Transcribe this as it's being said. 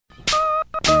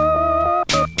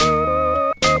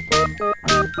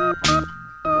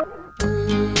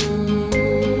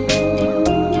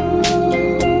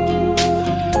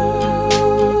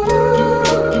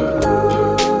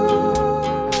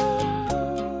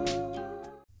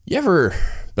You ever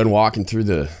been walking through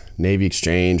the Navy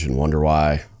Exchange and wonder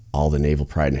why all the Naval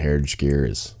Pride and Heritage gear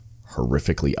is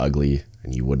horrifically ugly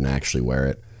and you wouldn't actually wear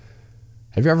it?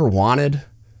 Have you ever wanted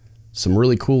some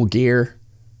really cool gear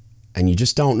and you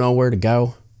just don't know where to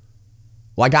go?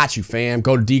 Well, I got you, fam.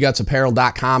 Go to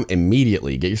dgutsapparel.com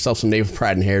immediately. Get yourself some Naval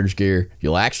Pride and Heritage gear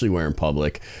you'll actually wear in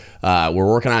public. We're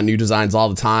working on new designs all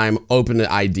the time, open to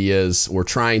ideas. We're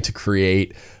trying to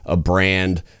create a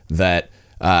brand that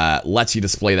lets you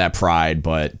display that pride,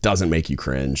 but doesn't make you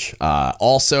cringe.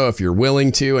 Also, if you're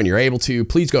willing to and you're able to,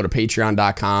 please go to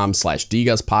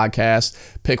patreon.com/dgutspodcast,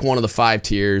 pick one of the 5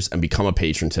 tiers, and become a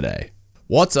patron today.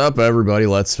 What's up, everybody?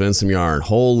 Let's spin some yarn.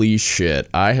 Holy shit.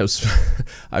 I've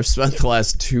spent the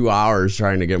last 2 hours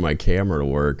trying to get my camera to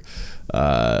work.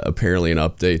 Apparently an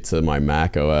update to my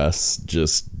Mac OS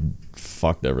just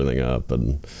fucked everything up,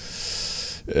 and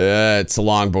it's a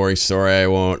long, boring story.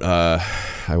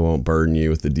 I won't burden you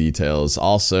with the details.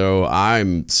 Also,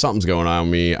 something's going on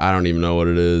with me. I don't even know what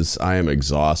it is. I am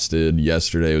exhausted.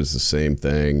 Yesterday was the same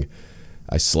thing.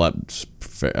 I slept,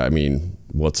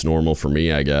 what's normal for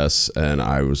me, I guess, and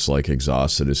I was like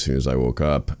exhausted as soon as I woke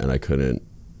up, and I couldn't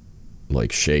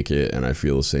like shake it, and I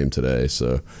feel the same today.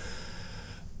 So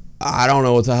I don't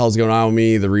know what the hell's going on with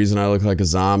me. The reason I look like a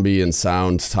zombie and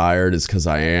sound tired is because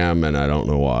I am, and I don't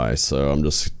know why. So I'm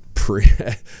just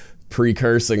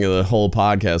pre-cursing the whole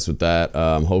podcast with that.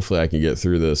 Hopefully I can get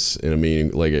through this in a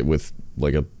meeting with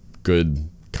a good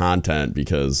content,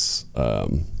 because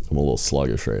I'm a little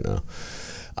sluggish right now.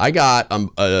 I got an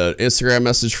Instagram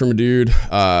message from a dude,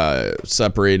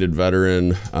 separated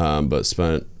veteran, but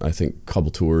spent, I think, a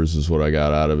couple tours is what I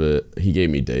got out of it. He gave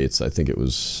me dates. I think it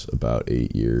was about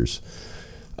 8 years.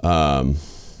 Let me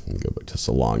go back to, it's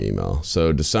a long email.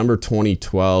 So December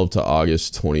 2012 to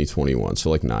August 2021. So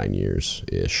like 9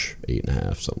 years-ish,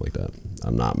 8.5, something like that.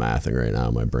 I'm not mathing right now.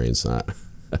 My brain's not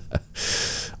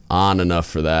on enough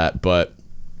for that. But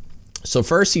so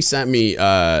first he sent me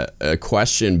a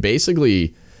question.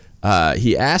 Basically,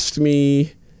 he asked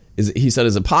me, he said,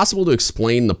 is it possible to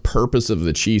explain the purpose of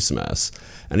the Chiefs mess?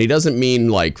 And he doesn't mean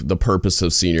like the purpose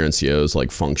of senior NCOs,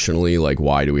 like functionally, like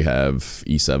why do we have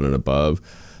E7 and above?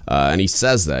 And he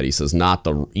says that. He says not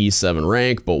the E7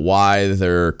 rank, but why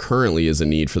there currently is a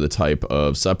need for the type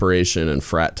of separation and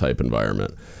frat type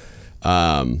environment.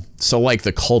 So like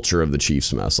the culture of the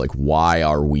Chiefs mess, like why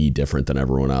are we different than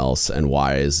everyone else, and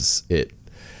why is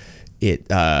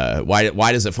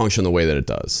why does it function the way that it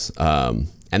does?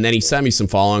 And then he sent me some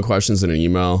follow-on questions in an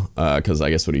email, because I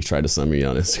guess what he tried to send me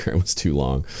on Instagram was too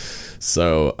long.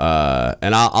 So,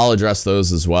 and I'll address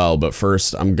those as well. But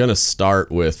first, I'm going to start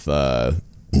with the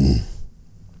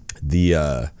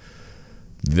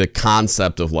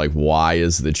concept of like, why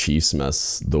is the Chiefs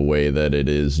mess the way that it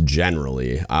is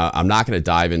generally? I'm not going to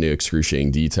dive into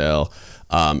excruciating detail.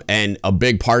 And a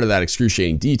big part of that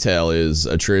excruciating detail is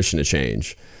a tradition of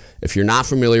change. If you're not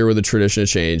familiar with the tradition of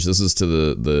change, this is to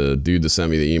the dude that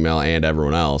sent me the email and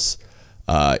everyone else.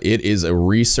 It is a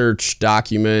research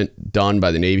document done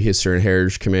by the Navy History and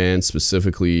Heritage Command,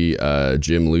 specifically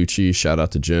Jim Lucci. Shout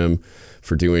out to Jim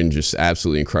for doing just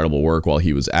absolutely incredible work while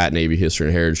he was at Navy History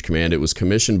and Heritage Command. It was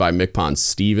commissioned by MCPON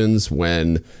Stevens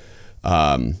when,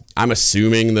 I'm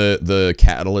assuming the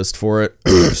catalyst for it,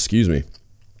 excuse me,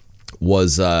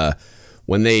 was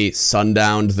when they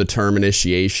sundowned the term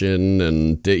initiation,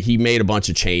 and he made a bunch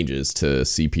of changes to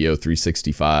CPO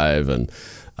 365, and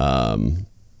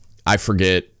I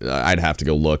forget, I'd have to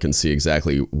go look and see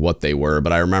exactly what they were,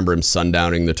 but I remember him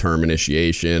sundowning the term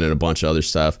initiation and a bunch of other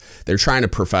stuff. They're trying to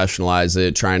professionalize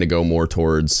it, trying to go more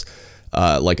towards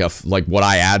like what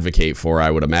I advocate for, I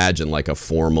would imagine, like a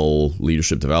formal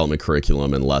leadership development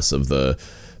curriculum, and less of the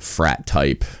frat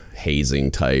type,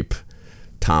 hazing type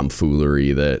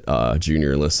tomfoolery that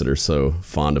junior enlisted are so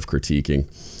fond of critiquing.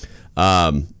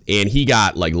 And he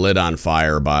got like lit on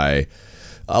fire by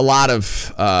a lot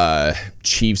of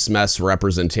Chiefs mess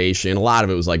representation. A lot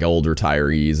of it was like old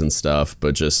retirees and stuff,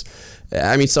 but just,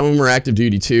 I mean, some of them were active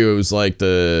duty too. It was like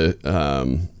the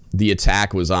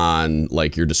attack was on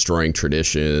like you're destroying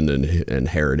tradition and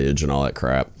heritage and all that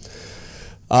crap.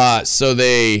 So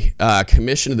they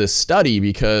commissioned this study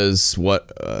because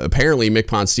what apparently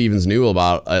MCPON Stevens knew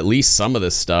about at least some of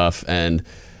this stuff, and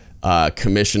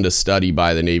commissioned a study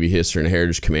by the Navy History and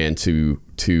Heritage Command to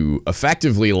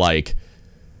effectively like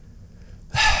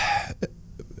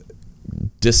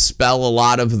dispel a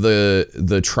lot of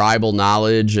the tribal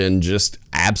knowledge and just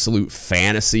absolute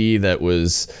fantasy that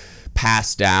was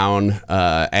passed down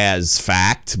as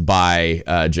fact by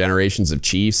generations of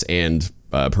chiefs, and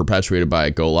perpetuated by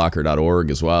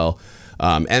GoLocker.org as well.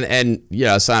 And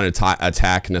yeah, it's not an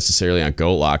attack necessarily on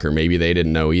Goat Locker. Maybe they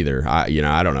didn't know either. I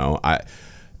don't know.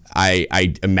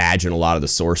 I imagine a lot of the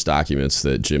source documents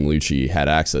that Jim Lucci had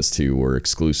access to were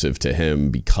exclusive to him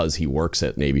because he works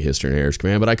at Navy History and Heritage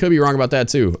Command. But I could be wrong about that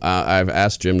too. I've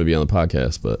asked Jim to be on the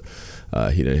podcast, but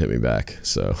he didn't hit me back.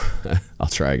 So I'll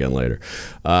try again later.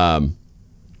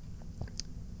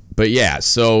 But yeah,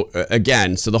 so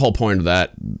again, so the whole point of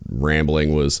that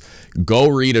rambling was go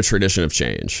read A Tradition of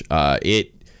Change.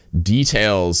 It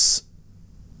details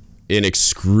in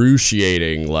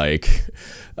excruciating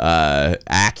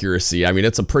accuracy. I mean,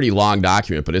 it's a pretty long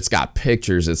document, but it's got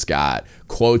pictures, it's got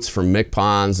quotes from Mick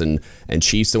Pons and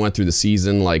chiefs that went through the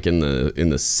season like in the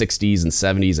 60s and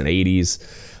 70s and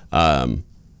 80s.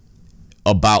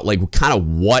 About like kind of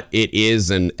what it is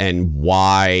and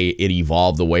why it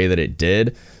evolved the way that it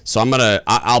did. So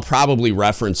I'll probably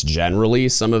reference generally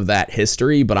some of that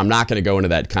history, but I'm not going to go into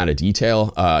that kind of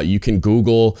detail. You can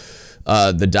Google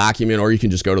the document, or you can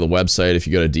just go to the website. If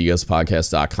you go to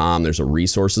dguspodcast.com, there's a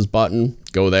resources button.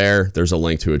 Go there. There's a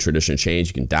link to A Tradition of Change.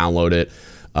 You can download it.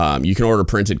 You can order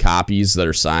printed copies that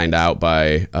are signed out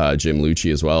by Jim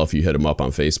Lucci as well. If you hit him up on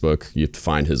Facebook, you have to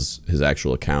find his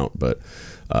actual account, but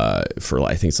for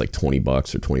I think it's like $20 or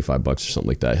 $25 or something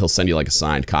like that. He'll send you like a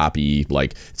signed copy,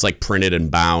 like it's like printed and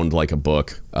bound like a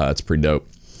book. It's pretty dope.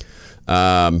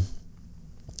 But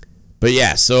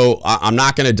yeah, so I'm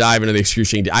not going to dive into the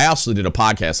excruciating. I also did a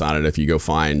podcast on it. If you go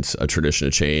find A Tradition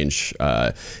of Change,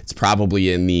 it's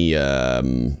probably in the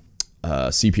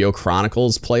CPO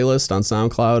Chronicles playlist on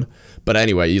SoundCloud. But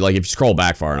anyway, if you scroll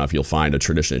back far enough, you'll find A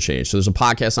Tradition of Change. So there's a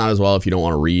podcast on it as well if you don't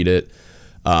want to read it.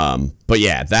 But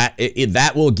yeah,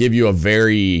 that will give you a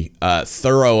very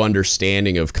thorough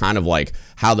understanding of kind of like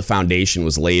how the foundation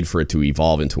was laid for it to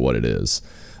evolve into what it is.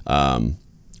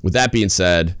 With that being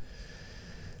said,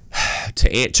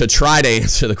 to try to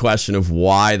answer the question of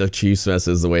why the Chiefs mess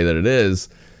is the way that it is,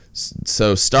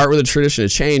 so start with A Tradition of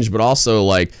Change, but also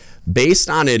like based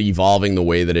on it evolving the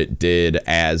way that it did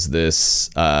as this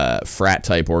frat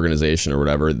type organization or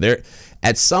whatever, there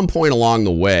at some point along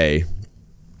the way,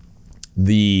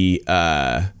 the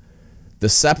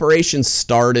separation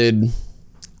started,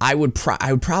 I would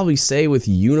probably say, with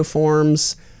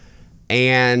uniforms,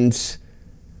 and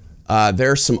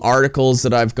there are some articles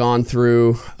that I've gone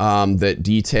through that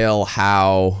detail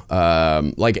how,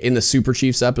 like in the Super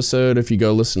Chiefs episode, if you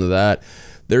go listen to that,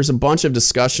 there's a bunch of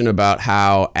discussion about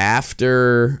how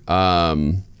after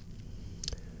World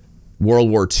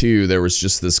War II, there was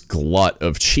just this glut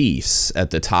of chiefs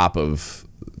at the top of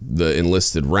the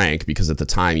enlisted rank, because at the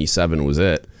time E7 was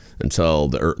it until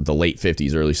the late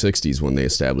 50s, early 60s when they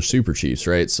established Super Chiefs,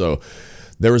 right? So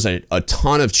there was a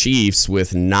ton of chiefs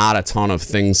with not a ton of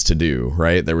things to do,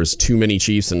 right? There was too many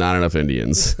chiefs and not enough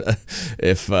Indians.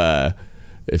 If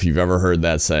you've ever heard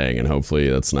that saying, and hopefully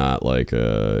that's not like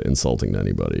insulting to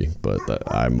anybody, but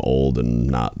I'm old and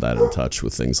not that in touch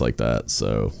with things like that,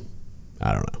 so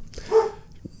I don't know.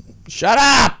 Shut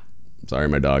up! Sorry,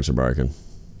 my dogs are barking.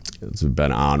 It's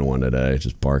been on one today,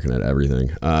 just barking at everything.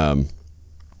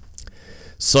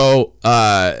 So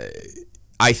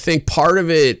I think part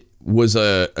of it was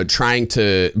a trying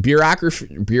to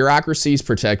bureaucracies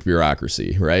protect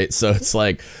bureaucracy, right? So it's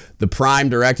like the prime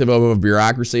directive of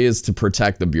bureaucracy is to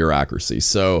protect the bureaucracy.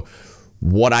 So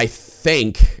what I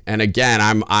think, and again,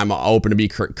 I'm open to be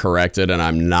corrected, and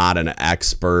I'm not an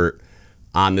expert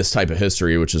on this type of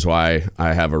history, which is why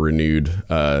I have a renewed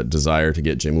desire to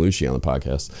get Jim Lucci on the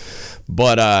podcast.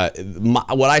 But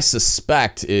what I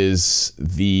suspect is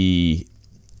the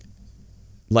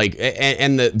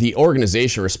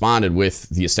organization responded with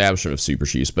the establishment of Super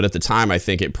Chiefs. But at the time, I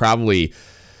think it probably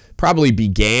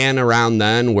began around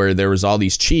then, where there was all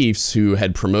these chiefs who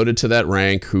had promoted to that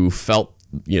rank, who felt,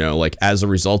 like as a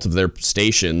result of their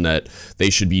station, that they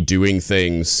should be doing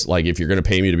things like, if you're going to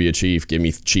pay me to be a chief, give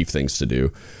me chief things to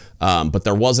do. But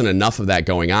there wasn't enough of that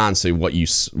going on. So what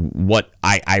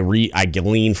I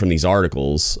glean from these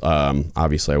articles,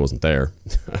 obviously I wasn't there.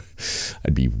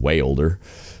 I'd be way older.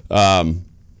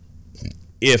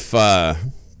 If there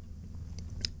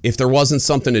wasn't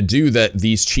something to do, that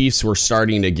these chiefs were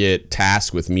starting to get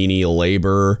tasked with menial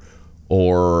labor,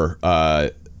 or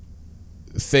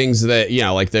things that,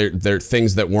 like they're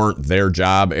things that weren't their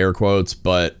job, air quotes,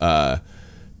 but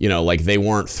like they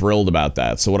weren't thrilled about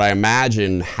that. So what I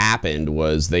imagine happened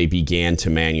was they began to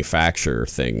manufacture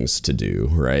things to do,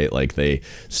 right? Like they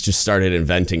just started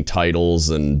inventing titles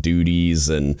and duties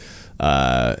and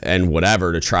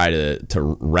whatever to try to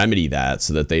remedy that,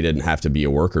 so that they didn't have to be a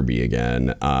worker bee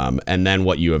again. And then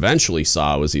what you eventually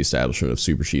saw was the establishment of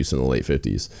Super Chiefs in the late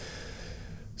 50s.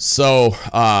 So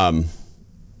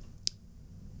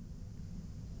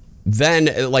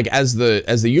then like as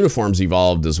the uniforms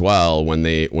evolved as well, when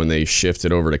they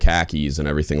shifted over to khakis and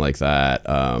everything like that,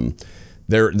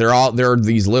 there are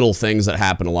these little things that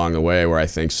happen along the way where I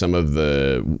think some of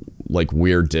the like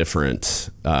we're different,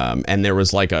 and there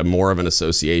was like a more of an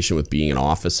association with being an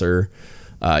officer,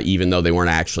 even though they weren't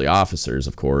actually officers,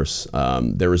 of course.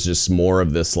 There was just more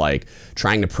of this like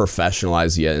trying to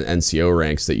professionalize the NCO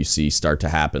ranks that you see start to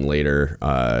happen later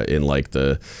in like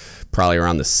probably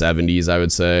around the 70s, I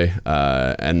would say.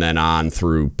 And then on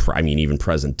through, even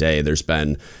present day, there's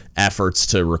been efforts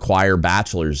to require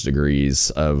bachelor's degrees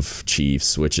of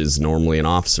chiefs, which is normally an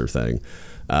officer thing.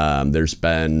 There's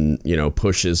been,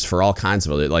 pushes for all kinds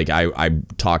of other, like I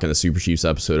talk in the Super Chiefs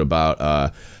episode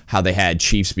about how they had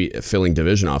chiefs filling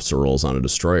division officer roles on a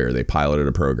destroyer. They piloted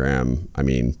a program,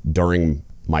 during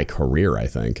my career, I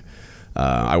think.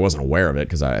 I wasn't aware of it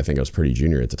because I think I was pretty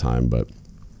junior at the time, but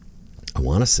I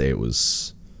want to say it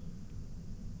was,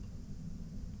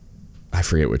 I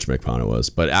forget which MCPON it was,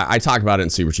 but I talk about it in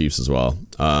Super Chiefs as well.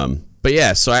 But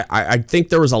yeah, so I think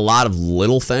there was a lot of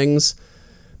little things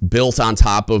built on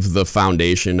top of the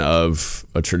foundation of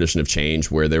a tradition of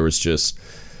change where there was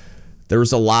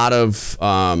a lot of,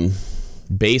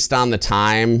 based on the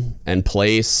time and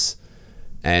place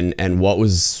and what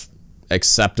was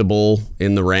acceptable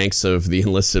in the ranks of the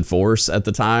enlisted force at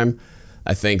the time.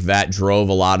 I think that drove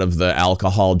a lot of the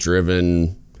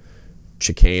alcohol-driven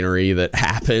chicanery that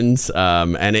happened,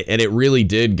 and it really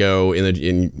did go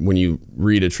when you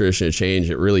read a tradition of change,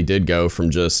 it really did go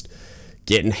from just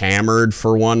getting hammered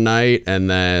for one night and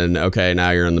then okay,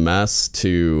 now you're in the mess,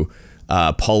 to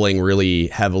pulling really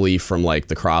heavily from like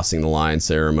the crossing the line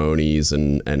ceremonies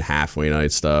and halfway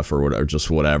night stuff or whatever,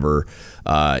 just whatever,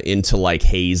 into like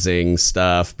hazing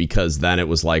stuff, because then it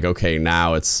was like, okay,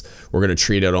 now we're going to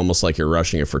treat it almost like you're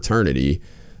rushing a fraternity.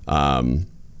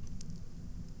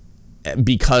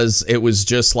 Because it was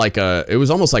just like it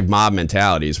was almost like mob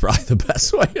mentality is probably the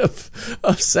best way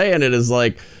of saying it, is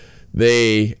like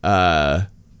they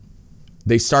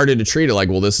started to treat it like,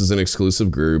 well, this is an exclusive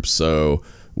group, so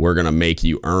we're going to make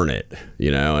you earn it,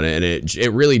 and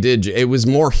it really did. It was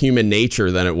more human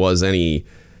nature than it was any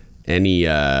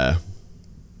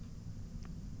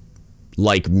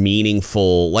like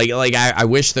meaningful, like I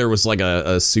wish there was like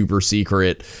a super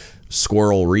secret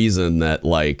squirrel reason that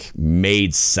like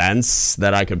made sense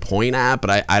that I could point at,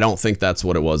 but I don't think that's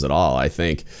what it was at all. I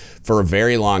think for a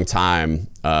very long time,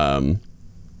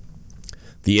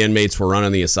 the inmates were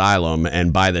running the asylum,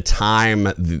 and by the time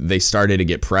they started to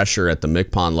get pressure at the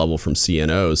MCPON level from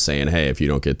CNOs saying, hey, if you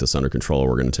don't get this under control,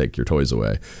 we're going to take your toys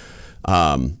away.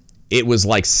 It was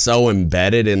like so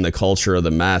embedded in the culture of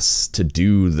the mess to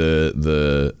do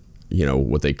the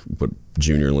what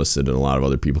junior enlisted and a lot of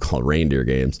other people call reindeer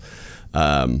games,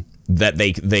 that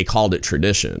they called it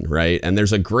tradition, right? And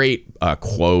there's a great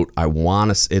quote.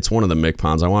 It's one of the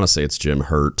MCPONs. I want to say it's Jim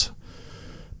Hurt,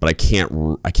 but I can't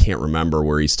remember,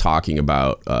 where he's talking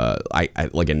about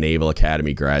like a Naval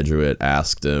Academy graduate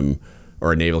asked him,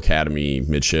 or a Naval Academy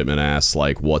midshipman asked,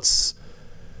 like, what's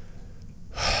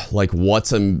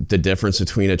the difference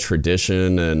between a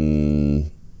tradition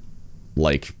and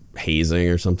like hazing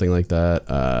or something like that.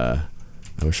 I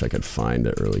wish I could find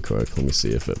it really quick. Let me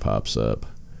see if it pops up.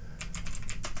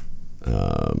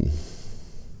 It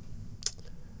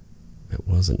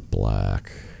wasn't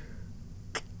Black.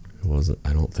 It wasn't.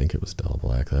 I don't think it was Del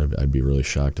Black. I'd be really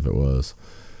shocked if it was.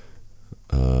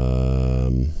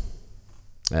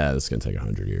 This is gonna take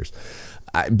 100 years.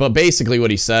 But basically,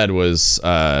 what he said was,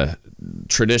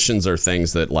 traditions are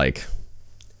things that like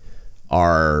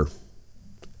are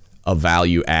a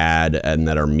value add and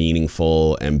that are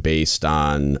meaningful and based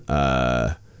on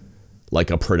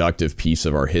like a productive piece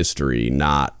of our history,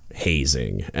 not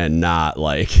hazing, and not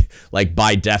like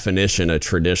by definition a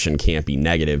tradition can't be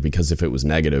negative, because if it was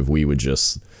negative we would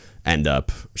just end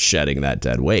up shedding that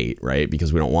dead weight, right?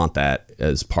 Because we don't want that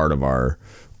as part of our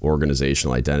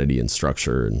organizational identity and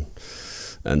structure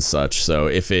and such. So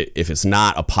if it's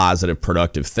not a positive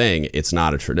productive thing, it's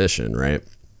not a tradition, right?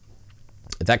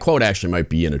 That quote actually might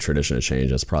be in a tradition of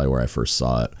change. That's probably where I first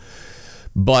saw it.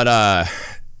 But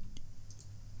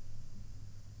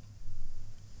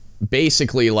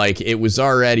basically, like, it was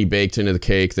already baked into the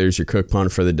cake. There's your cook pun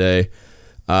for the day.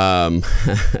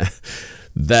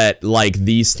 That like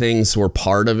these things were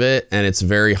part of it, and it's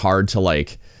very hard to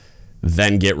like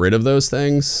then get rid of those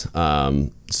things.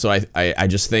 So I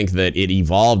just think that it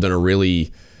evolved in a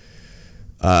really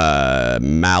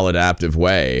maladaptive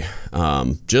way,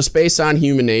 just based on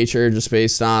human nature, just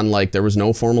based on like there was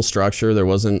no formal structure, there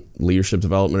wasn't leadership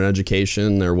development and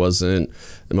education, there wasn't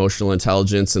emotional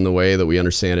intelligence in the way that we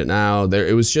understand it now.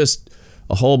 It was just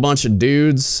a whole bunch of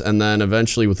dudes, and then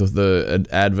eventually with the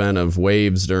advent of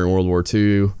waves during World War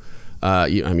II,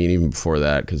 I mean, even before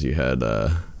that, because you had,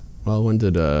 when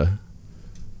did,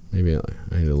 maybe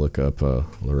I need to look up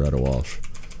Loretta Walsh.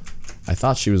 I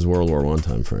thought she was World War I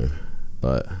time frame,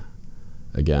 but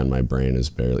again, my brain is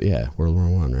barely, World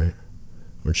War I, right?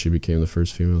 When she became the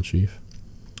first female chief.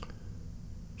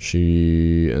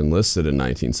 She enlisted in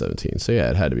 1917, so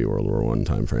it had to be World War I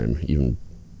time frame, even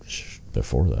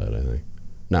before that, I think.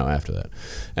 No, after that.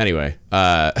 Anyway,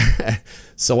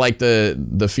 so like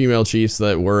the female chiefs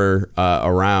that were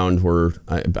around were,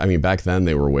 I mean, back then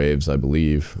they were waves, I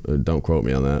believe. Don't quote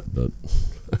me on that, but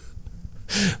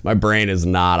my brain is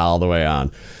not all the way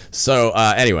on. So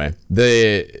anyway,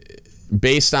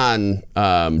 based on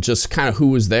just kind of who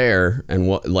was there and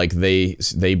what, like they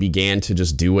began to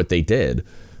just do what they did,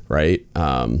 right?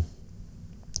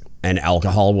 And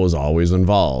alcohol was always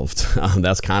involved.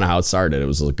 That's kind of how it started. It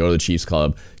was like, go to the Chiefs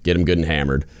Club, get them good and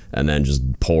hammered, and then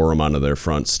just pour them onto their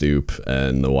front stoop,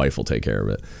 and the wife will take care of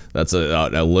it. That's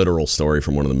a literal story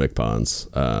from one of the McPons.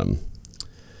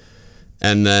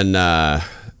 And then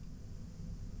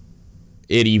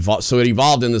it evolved. So it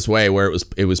evolved in this way where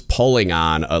it was pulling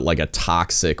on a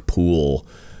toxic pool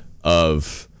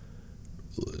of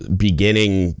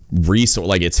beginning resource,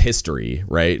 like its history,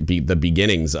 right? The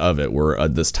beginnings of it were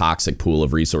this toxic pool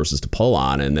of resources to pull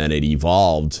on, and then it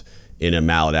evolved in a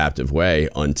maladaptive way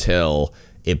until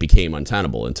it became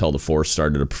untenable, until the force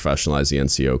started to professionalize the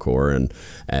NCO Corps and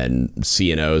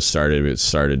CNOs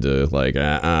started to like,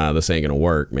 this ain't gonna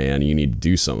work, man. You need to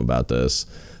do something about this.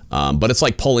 But it's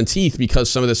like pulling teeth because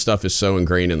some of this stuff is so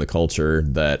ingrained in the culture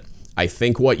that I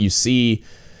think what you see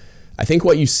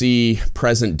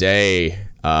present day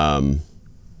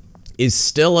is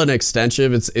still an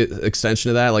extension. It's extension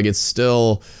of that. Like it's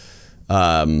still,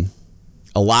 a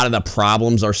lot of the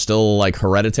problems are still like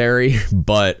hereditary,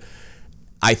 but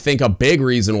I think a big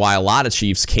reason why a lot of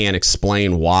chiefs can't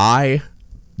explain why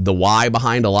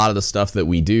behind a lot of the stuff that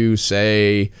we do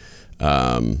say,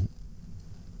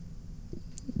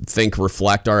 think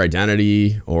reflect our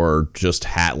identity or just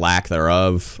lack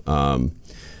thereof,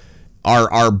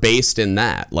 are based in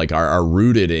that, like are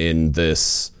rooted in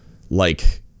this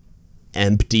like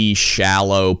empty,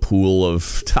 shallow pool of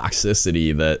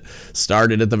toxicity that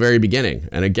started at the very beginning.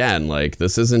 And again, like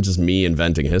this isn't just me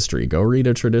inventing history. Go read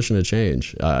A Tradition of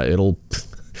Change.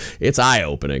 It's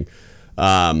eye-opening.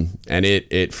 And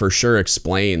it for sure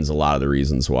explains a lot of the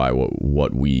reasons why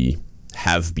what we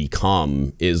have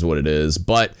become is what it is.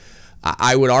 But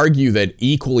I would argue that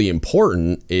equally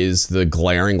important is the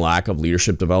glaring lack of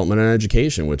leadership development and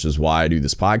education, which is why I do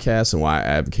this podcast and why I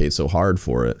advocate so hard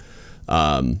for it.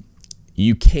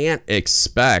 You can't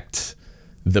expect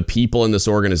the people in this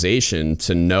organization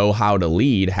to know how to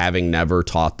lead, having never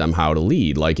taught them how to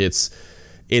lead. Like it's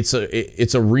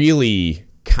a really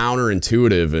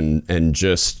counterintuitive and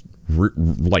just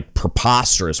like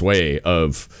preposterous way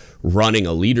of running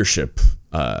a leadership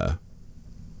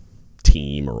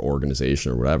team or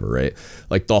organization or whatever, right?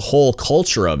 Like the whole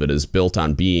culture of it is built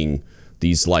on being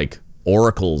these like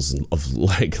oracles of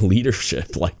like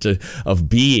leadership, of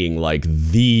being like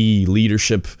the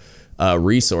leadership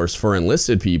resource for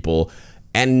enlisted people,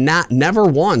 and never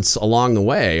once along the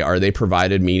way are they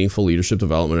provided meaningful leadership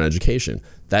development and education.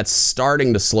 That's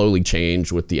starting to slowly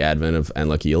change with the advent of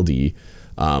NLEC ELD.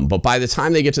 But by the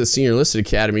time they get to the Senior Enlisted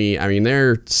Academy, I mean,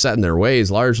 they're set in their ways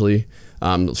largely.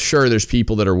 Sure, there's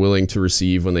people that are willing to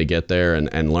receive when they get there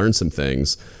and learn some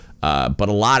things. But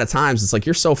a lot of times it's like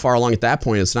you're so far along at that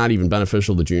point, it's not even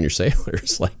beneficial to junior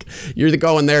sailors. Like you're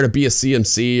going there to be a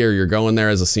CMC, or you're going there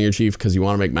as a senior chief because you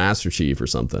want to make master chief or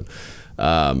something.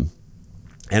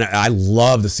 And I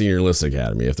love the Senior Enlisted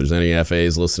Academy. If there's any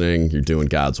FAs listening, you're doing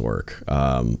God's work.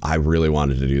 I really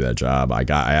wanted to do that job.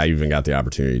 I even got the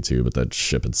opportunity to, but that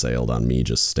ship had sailed on me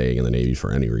just staying in the Navy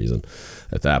for any reason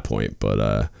at that point.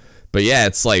 But yeah,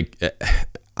 it's like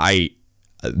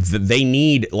they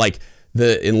need, like,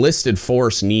 the enlisted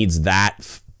force needs that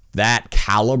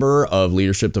caliber of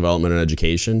leadership development and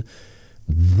education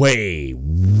way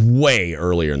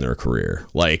earlier in their career,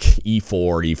 like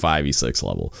E4, E5, E6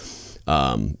 level.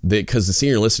 Because the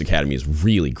Senior Enlisted Academy is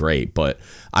really great, but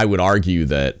I would argue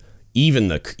that even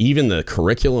the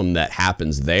curriculum that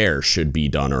happens there should be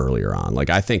done earlier on. Like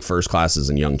I think first classes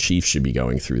and young chiefs should be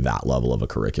going through that level of a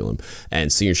curriculum,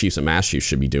 and senior chiefs and master chiefs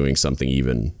should be doing something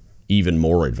even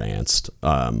more advanced.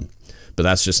 But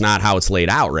that's just not how it's laid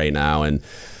out right now. And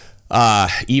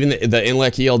even the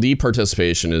NLEC ELD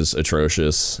participation is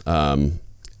atrocious.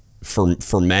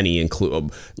 for many,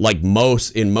 include like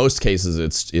in most cases,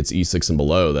 it's E6 and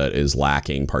below that is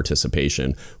lacking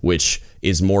participation, which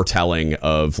is more telling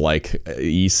of like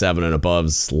E7 and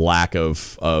above's lack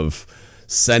of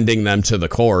sending them to the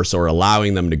course or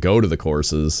allowing them to go to the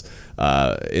courses,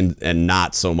 and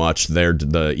not so much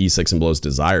the E6 and below's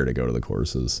desire to go to the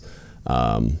courses.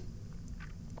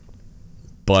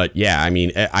 But yeah, I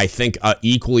mean, I think an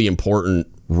equally important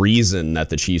reason that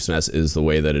the Chiefs mess is the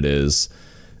way that it is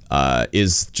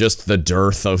just the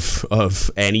dearth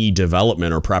of any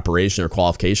development or preparation or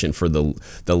qualification for the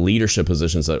leadership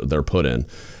positions that they're put in.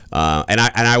 And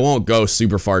I won't go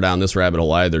super far down this rabbit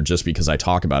hole either, just because I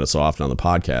talk about it so often on the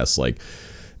podcast. Like,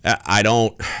 I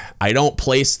don't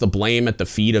place the blame at the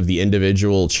feet of the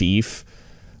individual chief.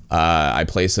 I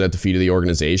place it at the feet of the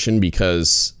organization,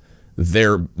 because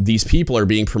these people are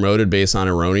being promoted based on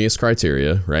erroneous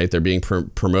criteria, right? They're being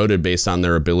promoted based on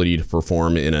their ability to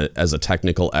perform as a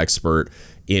technical expert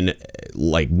in,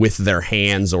 like, with their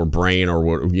hands or brain or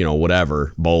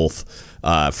whatever, both,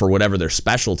 for whatever their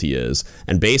specialty is,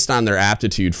 and based on their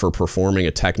aptitude for performing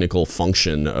a technical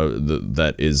function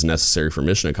that is necessary for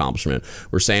mission accomplishment.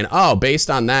 We're saying, oh,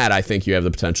 based on that, I think you have the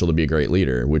potential to be a great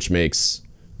leader, which makes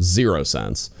zero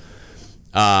sense.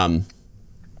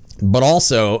 But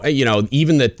also,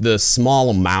 even the small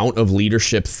amount of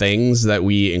leadership things that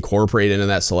we incorporate into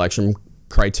that selection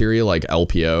criteria, like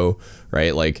LPO,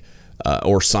 right? Like,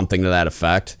 or something to that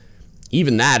effect,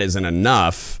 even that isn't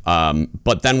enough.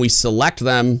 But then we select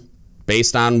them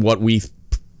based on what we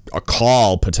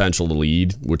call potential to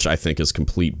lead, which I think is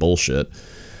complete bullshit.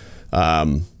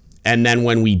 And then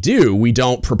when we do, we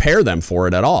don't prepare them for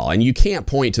it at all. And you can't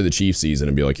point to the Chiefs season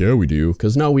and be like, yeah, we do.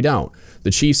 Because no, we don't. The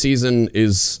Chiefs season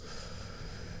is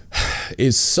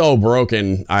so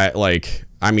broken.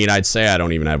 I'd say I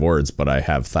don't even have words, but I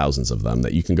have thousands of them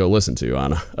that you can go listen to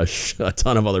on a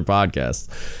ton of other podcasts.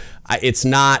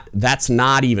 That's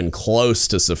not even close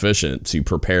to sufficient to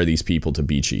prepare these people to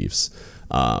be Chiefs.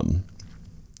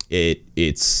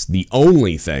 It's the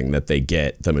only thing that they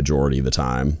get the majority of the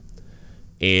time,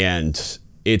 and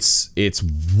it's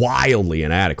wildly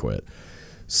inadequate.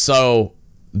 So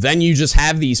then you just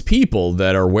have these people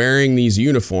that are wearing these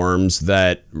uniforms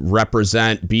that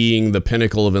represent being the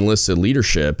pinnacle of enlisted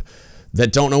leadership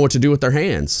that don't know what to do with their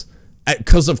hands.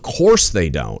 Because of course they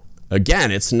don't.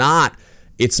 Again, it's not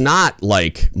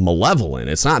like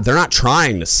malevolent. They're not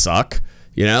trying to suck.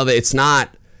 They're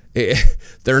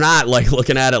not like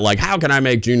looking at it like, how can I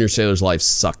make Junior Sailor's life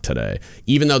suck today?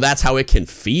 Even though that's how it can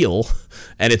feel.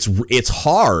 And it's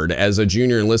hard as a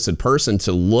junior enlisted person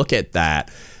to look at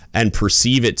that and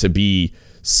perceive it to be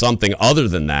something other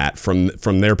than that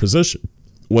from their position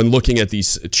when looking at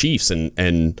these chiefs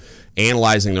and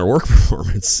analyzing their work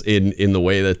performance in the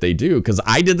way that they do. Because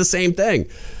I did the same thing.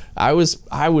 I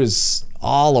was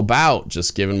all about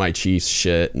just giving my chiefs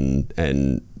shit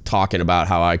and talking about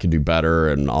how I could do better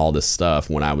and all this stuff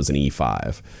when I was an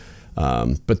E5.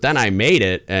 But then I made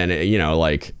it, and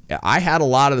I had a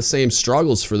lot of the same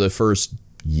struggles for the first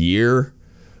year.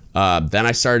 Then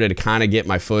I started to kind of get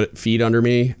my feet under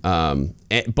me.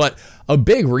 But a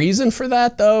big reason for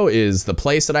that, though, is the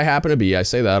place that I happen to be. I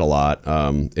say that a lot.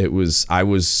 I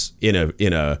was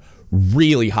in a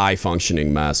really high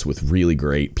functioning mess with really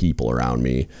great people around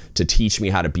me to teach me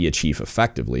how to be a chief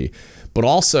effectively. But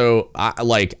also,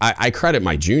 I credit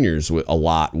my juniors a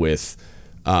lot with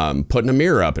putting a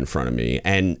mirror up in front of me.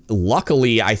 And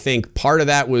luckily, I think part of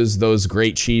that was those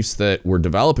great chiefs that were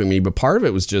developing me, but part of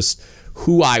it was just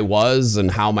who I was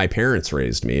and how my parents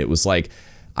raised me. It was like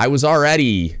I was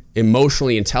already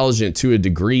emotionally intelligent to a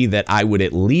degree that I would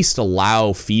at least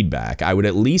allow feedback. I would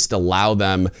at least allow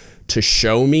them to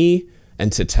show me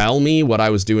and to tell me what I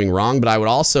was doing wrong, but I would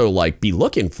also be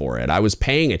looking for it. I was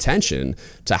paying attention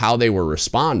to how they were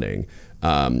responding.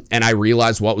 And I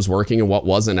realized what was working and what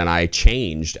wasn't, and I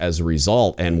changed as a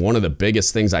result. And one of the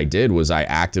biggest things I did was I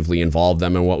actively involved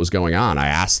them in what was going on. I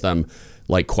asked them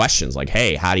questions like,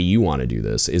 hey, how do you want to do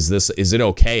this? Is it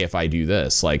okay if I do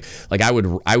this? Like I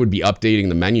would be updating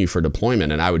the menu for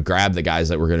deployment, and I would grab the guys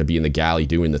that were going to be in the galley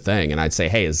doing the thing, and I'd say,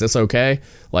 hey, is this okay?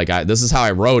 This is how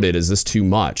I wrote it. Is this too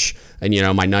much? And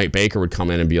my night baker would come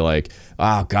in and be like,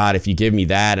 oh God, if you give me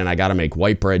that, and I got to make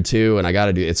white bread too, and I got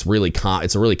to do, it's a really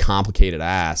complicated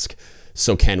ask.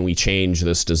 So can we change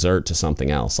this dessert to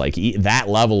something else? That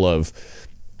level of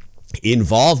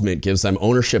involvement gives them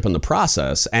ownership in the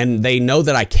process, and they know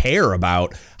that I care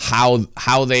about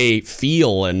how they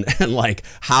feel and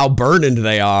how burdened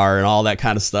they are and all that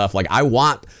kind of stuff. I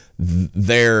want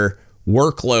their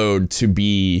workload to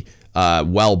be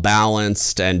well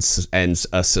balanced and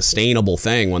a sustainable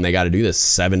thing when they got to do this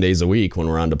 7 days a week when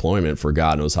we're on deployment for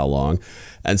God knows how long.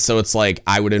 And so it's like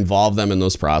I would involve them in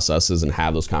those processes and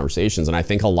have those conversations. And I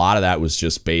think a lot of that was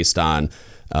just based on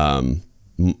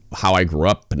how I grew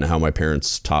up and how my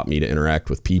parents taught me to interact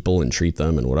with people and treat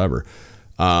them and whatever.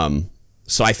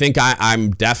 So I think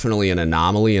I'm definitely an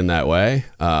anomaly in that way.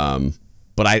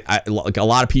 But I like a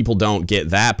lot of people don't get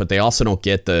that, but they also don't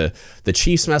get the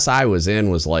Chiefs mess I was in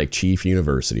was like Chief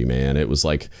University, man. It was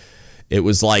like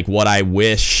what I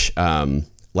wish,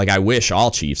 I wish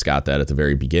all Chiefs got that at the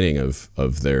very beginning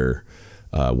of their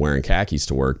wearing khakis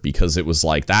to work, because it was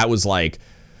like, that was like,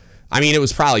 I mean, it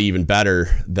was probably even better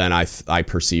than I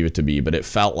perceive it to be, but it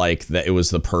felt like that it was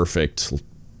the perfect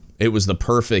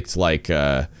like,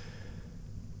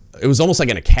 it was almost like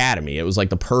an academy. It was like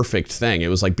the perfect thing. It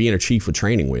was like being a chief with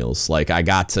training wheels. Like I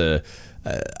got to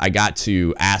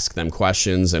ask them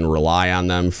questions and rely on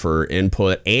them for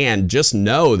input, and just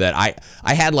know that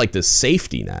I had like this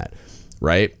safety net,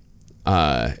 right?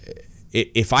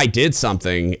 If I did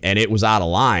something and it was out of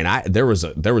line, there was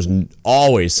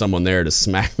always someone there to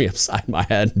smack me upside my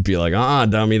head and be like,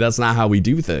 dummy, that's not how we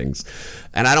do things.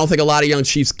 And I don't think a lot of young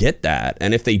Chiefs get that.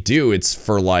 And if they do, it's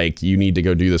for like, you need to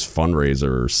go do this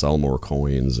fundraiser or sell more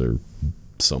coins or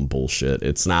some bullshit.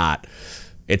 It's not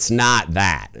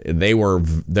that.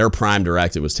 Their prime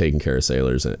directive was taking care of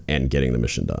sailors and getting the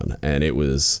mission done. And it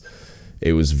was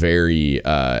very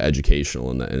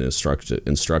educational and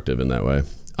instructive in that way.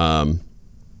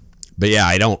 But yeah,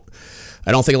 I don't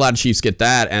think a lot of Chiefs get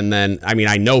that. And then, I mean,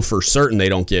 I know for certain they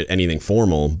don't get anything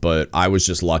formal, but I was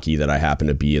just lucky that I happened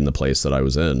to be in the place that I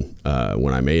was in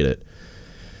when I made it.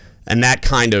 And that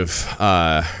kind of,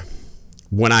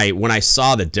 when I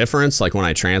saw the difference, like when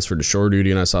I transferred to shore duty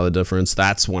and I saw the difference,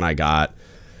 that's when I got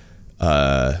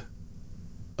a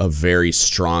very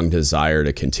strong desire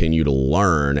to continue to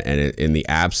learn. And in the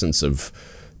absence of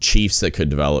Chiefs that could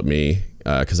develop me,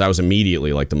 because I was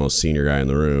immediately like the most senior guy in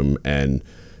the room, and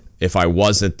if I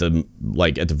wasn't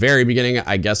at the very beginning,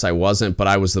 I guess I wasn't, but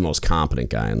I was the most competent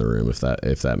guy in the room, if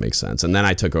that makes sense. And then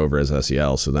I took over as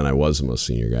SEL, so then I was the most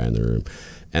senior guy in the room,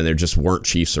 and there just weren't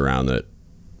Chiefs around that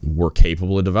were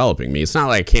capable of developing me. It's not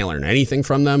like I can't learn anything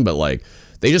from them, but like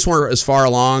they just weren't as far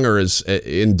along or as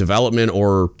in development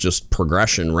or just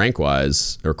progression rank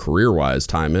wise or career wise,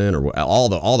 time in, or all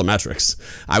the metrics.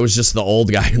 I was just the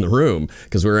old guy in the room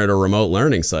because we were at a remote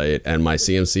learning site and my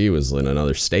CMC was in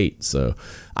another state. So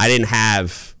I didn't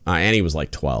have, Annie was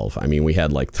like 12. I mean, we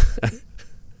had like,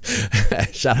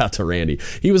 shout out to Randy.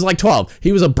 He was like 12.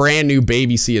 He was a brand new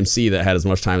baby CMC that had as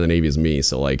much time in the Navy as me.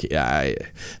 So like, yeah,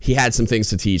 he had some things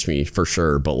to teach me for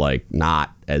sure, but like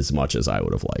not as much as I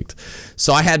would have liked.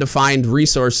 So I had to find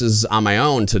resources on my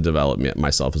own to develop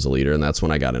myself as a leader. And that's when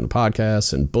I got into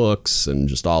podcasts and books and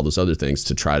just all those other things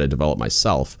to try to develop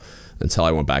myself, until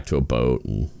I went back to a boat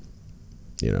and,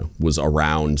 was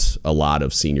around a lot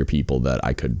of senior people that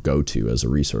I could go to as a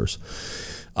resource.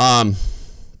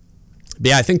 But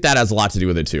yeah, I think that has a lot to do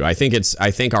with it too. I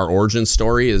think our origin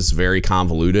story is very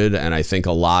convoluted, and I think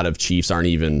a lot of Chiefs aren't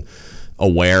even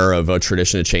aware of a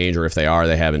tradition of change, or if they are,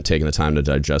 they haven't taken the time to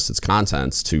digest its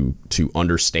contents to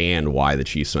understand why the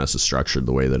Chiefs mess is structured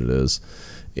the way that it is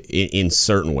in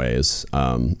certain ways.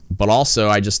 But also,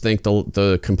 I just think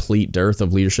the complete dearth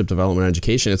of leadership development and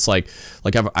education. It's like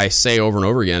I say over and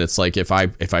over again, it's like if I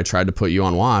tried to put you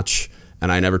on watch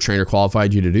and I never trained or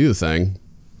qualified you to do the thing,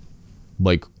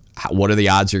 like, what are the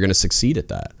odds you're going to succeed at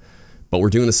that? But we're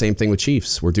doing the same thing with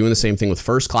Chiefs. We're doing the same thing with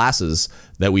first classes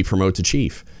that we promote to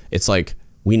chief. It's like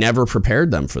we never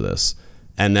prepared them for this.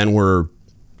 And then we're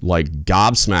like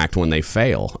gobsmacked when they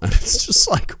fail. And it's just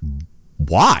like,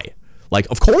 why? Like,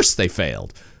 of course they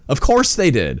failed. Of course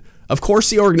they did. Of course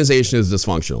the organization is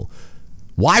dysfunctional.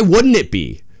 Why wouldn't it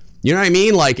be? You know what I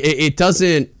mean? Like it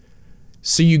doesn't.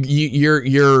 So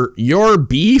your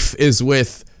beef is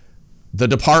with the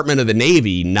Department of the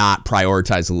Navy not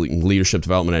prioritizing leadership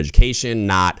development and education,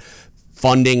 not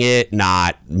funding it,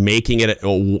 not making it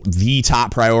the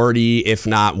top priority, if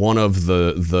not one of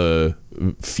the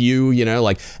few,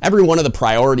 like every one of the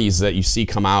priorities that you see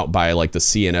come out by like the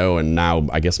CNO, and now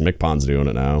I guess MCPON's doing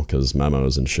it now because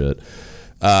memos and shit.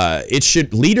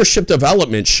 Leadership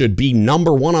development should be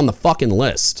number one on the fucking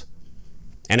list.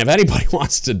 And if anybody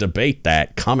wants to debate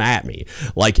that, come at me.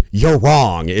 Like, you're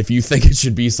wrong if you think it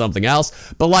should be something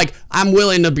else. But like, I'm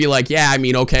willing to be like, yeah, I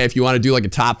mean, okay, if you want to do like a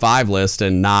top 5 list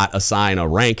and not assign a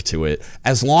rank to it,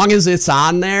 as long as it's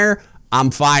on there, I'm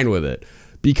fine with it.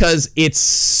 Because it's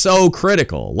so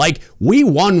critical. Like, we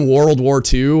won World War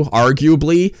II,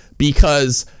 arguably,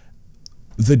 because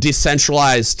the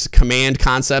decentralized command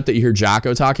concept that you hear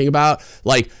Jocko talking about,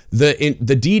 like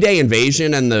the D-Day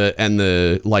invasion and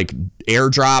the like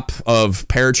airdrop of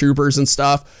paratroopers and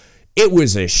stuff, it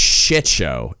was a shit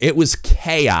show. It was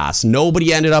chaos.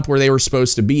 Nobody ended up where they were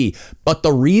supposed to be. But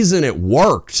the reason it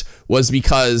worked was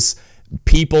because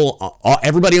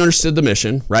everybody understood the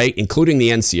mission, right? Including the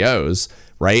NCOs,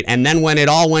 right? And then when it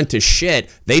all went to shit,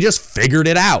 they just figured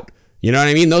it out. You know what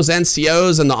I mean? Those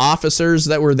NCOs and the officers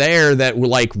that were there that were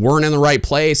like weren't in the right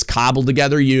place, cobbled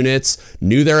together units,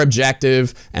 knew their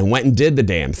objective, and went and did the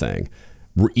damn thing.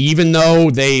 Even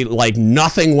though they like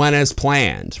nothing went as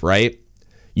planned, right?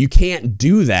 You can't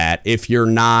do that if you're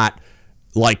not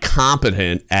like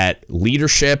competent at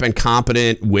leadership and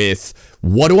competent with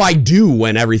what do I do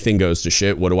when everything goes to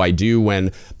shit? What do I do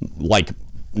when like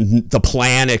the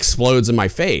plan explodes in my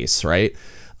face, right?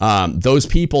 Those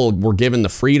people were given the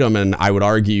freedom and I would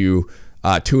argue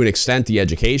to an extent the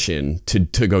education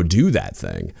to go do that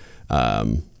thing.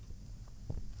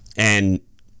 And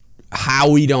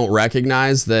how we don't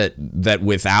recognize that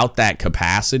without that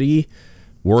capacity,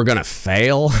 we're going to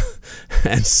fail.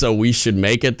 And so we should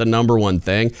make it the number one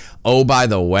thing. Oh, by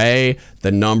the way,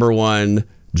 the number one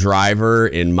driver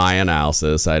in my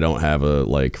analysis, I don't have a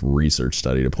like research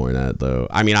study to point at though.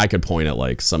 I mean, I could point at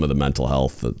like some of the mental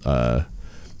health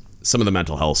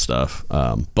stuff.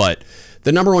 But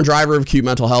the number one driver of acute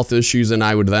mental health issues, and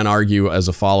I would then argue as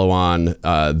a follow-on,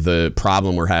 the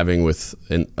problem we're having with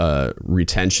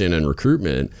retention and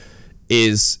recruitment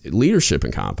is leadership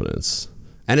incompetence.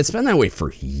 And it's been that way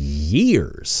for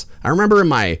years. I remember in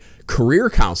my career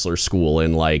counselor school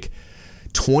in like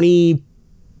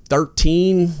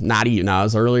 2013, not even, no, it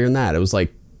was earlier than that. It was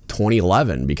like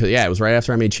 2011 because it was right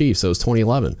after I made chief. So it was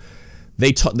 2011.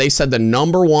 They said the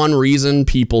number one reason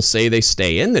people say they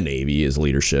stay in the Navy is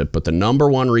leadership, but the number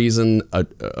one reason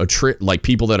like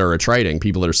people that are attriting,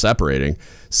 people that are separating,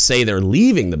 say they're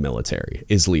leaving the military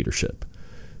is leadership.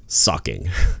 Sucking.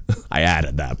 I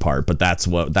added that part, but that's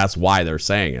why they're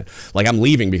saying it. Like, I'm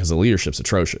leaving because the leadership's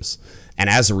atrocious. And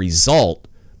as a result,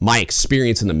 my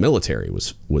experience in the military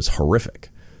was horrific,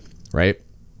 right?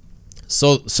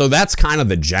 So that's kind of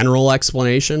the general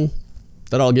explanation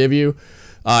that I'll give you.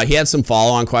 He had some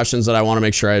follow-on questions that I want to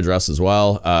make sure I address as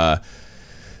well.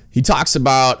 He talks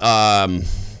about, and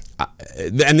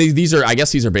these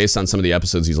are based on some of the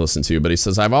episodes he's listened to, but he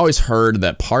says, I've always heard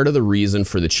that part of the reason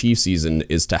for the chief season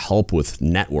is to help with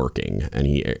networking. And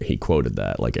he quoted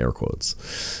that, like air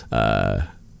quotes.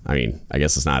 I mean, I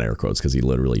guess it's not air quotes because he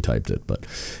literally typed it, but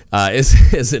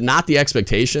is it not the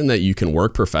expectation that you can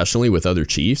work professionally with other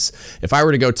chiefs? If I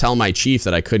were to go tell my chief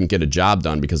that I couldn't get a job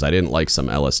done because I didn't like some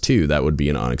LS2, that would be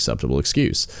an unacceptable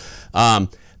excuse.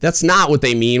 That's not what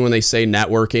they mean when they say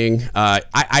networking.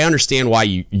 I understand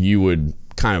why you would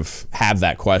kind of have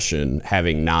that question,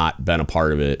 having not been a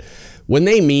part of it. What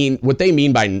they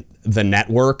mean by the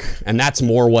network, and that's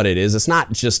more what it is. It's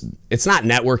not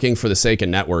networking for the sake of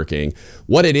networking.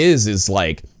 What it is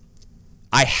like,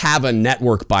 I have a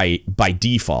network by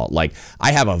default. Like,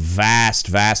 I have a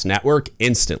vast network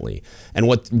instantly. And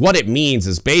what it means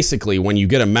is basically when you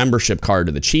get a membership card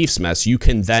to the Chiefs Mess, you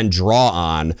can then draw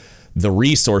on the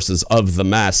resources of the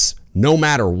mess no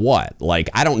matter what. Like,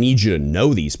 I don't need you to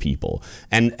know these people.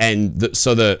 So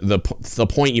the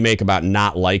point you make about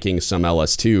not liking some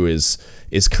LS2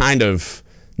 is kind of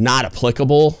not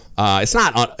applicable. It's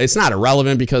not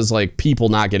irrelevant because like people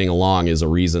not getting along is a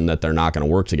reason that they're not going to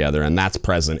work together, and that's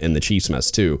present in the Chiefs Mess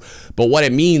too. But what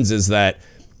it means is that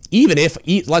even if,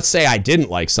 let's say I didn't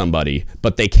like somebody,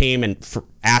 but they came and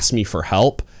asked me for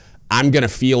help, I'm going to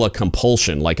feel a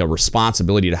compulsion, like a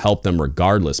responsibility to help them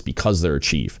regardless because they're a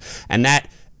chief. And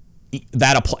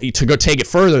to go take it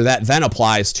further, that then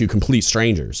applies to complete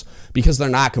strangers because they're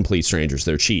not complete strangers,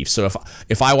 they're chiefs. So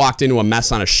if I walked into a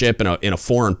mess on a ship in a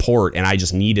foreign port and I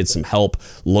just needed some help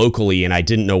locally and I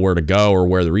didn't know where to go or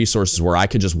where the resources were, I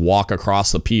could just walk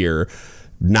across the pier,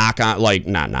 not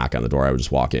knock on the door, I would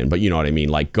just walk in, but you know what I mean?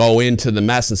 Like, go into the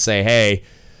mess and say, hey,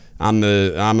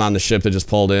 I'm on the ship that just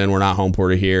pulled in. We're not home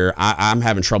ported here. I'm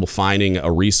having trouble finding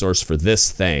a resource for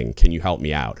this thing. Can you help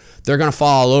me out? They're going to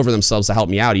fall all over themselves to help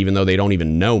me out, even though they don't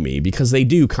even know me, because they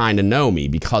do kind of know me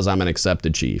because I'm an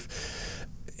accepted chief.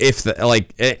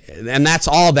 And that's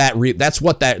all that's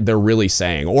what they're really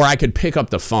saying. Or I could pick up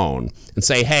the phone and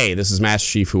say, hey, this is Master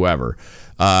Chief whoever.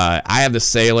 I have this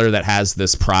sailor that has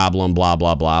this problem, blah,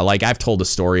 blah, blah. Like, I've told a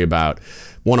story about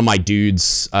one of my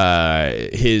dudes,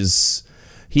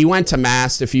 he went to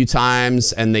MAST a few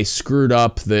times and they screwed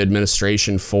up the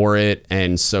administration for it.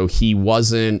 And so he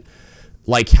wasn't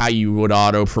like how you would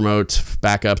auto promote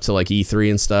back up to like E3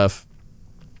 and stuff.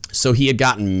 So he had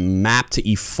gotten mapped to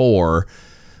E4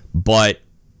 but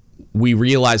we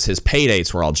realized his pay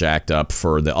dates were all jacked up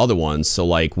for the other ones. So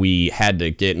like we had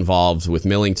to get involved with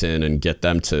Millington and get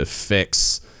them to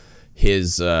fix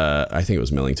his, I think it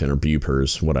was Millington or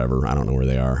Bupers, whatever. I don't know where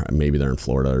they are. Maybe they're in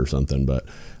Florida or something, but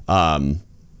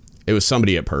it was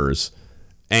somebody at PERS.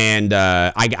 And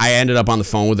I ended up on the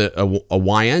phone with a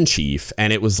YN chief,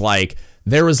 and it was like,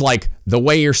 there was like the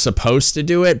way you're supposed to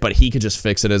do it, but he could just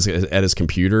fix it at his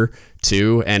computer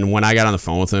too. And when I got on the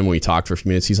phone with him, we talked for a few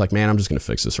minutes, he's like, man, I'm just going to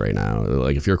fix this right now.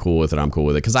 Like, if you're cool with it, I'm cool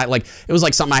with it. Cause it was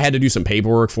like something I had to do some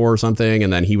paperwork for or something.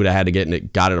 And then he would have had to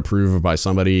got it approved by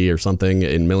somebody or something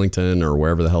in Millington or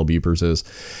wherever the hell Bupers is.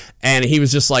 And he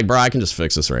was just like, bro, I can just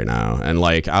fix this right now. And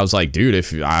like, I was like, dude, if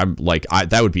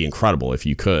that would be incredible if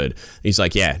you could. And he's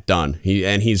like, yeah, done.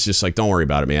 He's just like, don't worry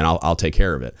about it, man. I'll take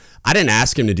care of it. I didn't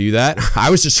ask him to do that.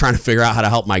 I was just trying to figure out how to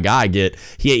help my guy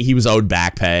he was owed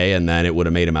back pay, and then it would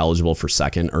have made him eligible for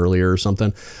second earlier or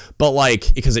something. But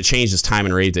like, because it changed his time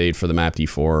and rate date for the map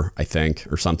D4, I think,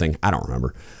 or something. I don't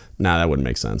remember. Nah, that wouldn't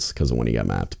make sense because of when he got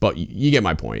mapped. But you get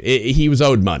my point. He was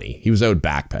owed money. He was owed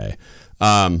back pay.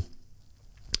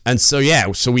 And so,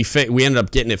 yeah, so we ended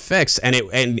up getting it fixed, and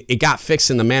it got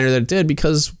fixed in the manner that it did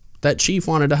because that chief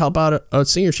wanted to help out a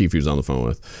senior chief he was on the phone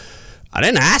with. I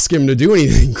didn't ask him to do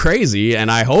anything crazy, and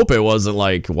I hope it wasn't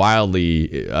like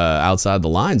wildly outside the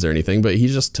lines or anything, but he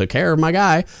just took care of my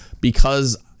guy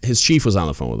because his chief was on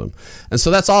the phone with him. And so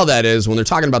that's all that is. When they're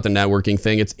talking about the networking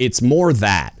thing, it's more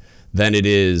that than it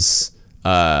is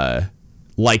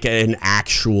like an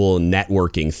actual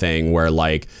networking thing where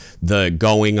like the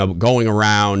going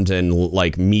around and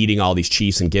like meeting all these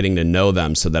chiefs and getting to know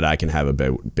them so that I can have a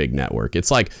big network.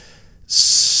 It's like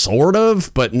sort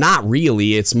of, but not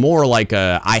really. It's more like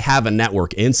I have a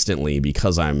network instantly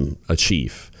because I'm a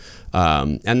chief.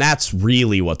 And that's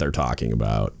really what they're talking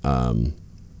about.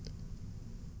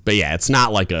 But yeah, it's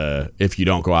not like if you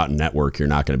don't go out and network, you're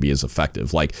not going to be as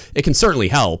effective. Like, it can certainly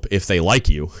help if they like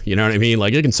you. You know what I mean?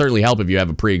 Like, it can certainly help if you have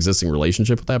a pre-existing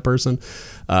relationship with that person.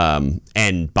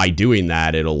 And by doing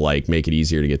that, it'll like make it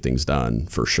easier to get things done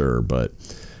for sure. But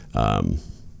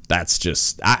that's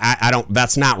just,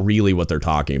 that's not really what they're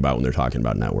talking about when they're talking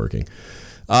about networking.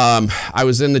 I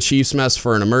was in the Chiefs mess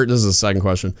for this is the second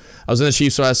question. I was in the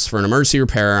Chiefs mess for an emergency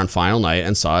repair on final night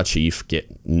and saw a chief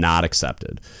get not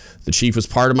accepted. The chief was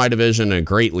part of my division and a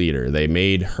great leader. They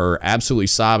made her absolutely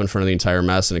sob in front of the entire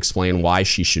mess and explain why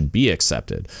she should be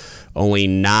accepted, only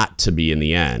not to be in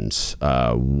the end.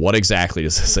 What exactly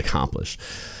does this accomplish?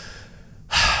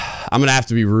 I'm going to have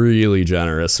to be really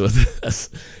generous with this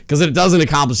because it doesn't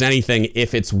accomplish anything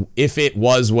if it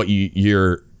was what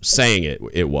you're saying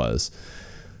it was.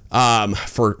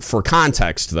 For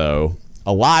context, though,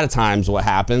 a lot of times what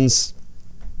happens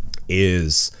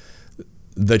is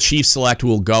the chief select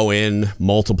will go in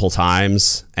multiple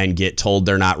times and get told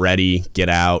they're not ready, get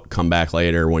out, come back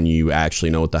later when you actually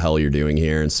know what the hell you're doing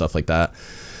here and stuff like that.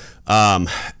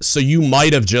 So you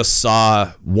might have just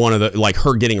saw one of the, like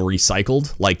her getting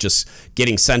recycled, like just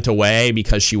getting sent away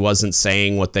because she wasn't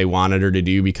saying what they wanted her to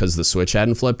do because the switch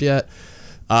hadn't flipped yet.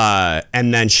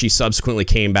 And then she subsequently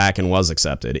came back and was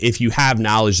accepted. If you have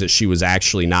knowledge that she was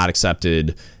actually not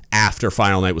accepted after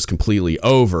final night was completely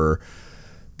over,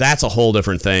 that's a whole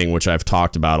different thing, which I've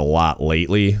talked about a lot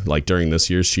lately, like during this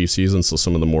year's Chief season. So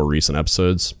some of the more recent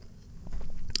episodes,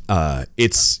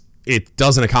 it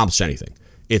doesn't accomplish anything.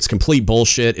 It's complete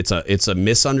bullshit. It's a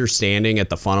misunderstanding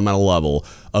at the fundamental level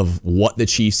of what the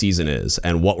Chief season is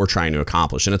and what we're trying to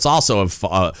accomplish. And it's also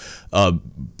a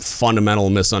fundamental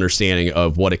misunderstanding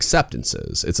of what acceptance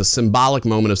is. It's a symbolic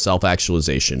moment of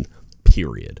self-actualization,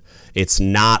 period. It's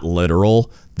not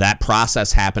literal. That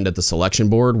process happened at the selection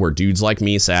board where dudes like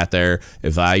me sat there,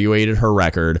 evaluated her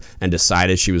record, and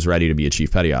decided she was ready to be a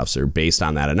chief petty officer based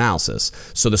on that analysis.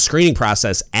 So the screening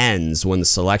process ends when the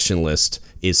selection list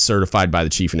is certified by the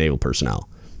chief of naval personnel.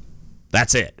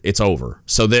 That's it. It's over.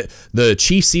 So the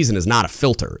chief season is not a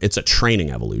filter. It's a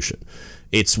training evolution.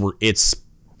 Its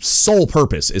sole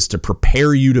purpose is to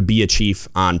prepare you to be a chief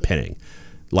on pinning,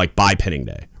 like by pinning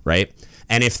day, right?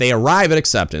 And if they arrive at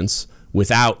acceptance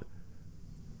without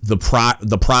the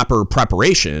proper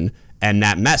preparation and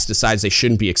that mess decides they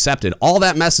shouldn't be accepted, all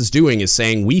that mess is doing is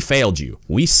saying, we failed you,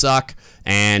 we suck,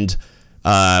 and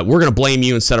we're going to blame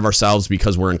you instead of ourselves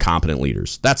because we're incompetent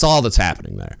leaders. That's all that's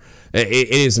happening there. It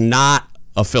is not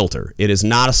a filter. It is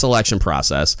not a selection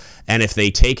process. And if they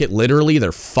take it literally,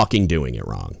 they're fucking doing it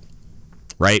wrong.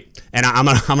 Right. And I'm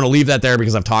gonna leave that there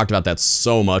because I've talked about that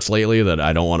so much lately that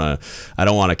I don't want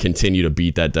to continue to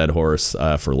beat that dead horse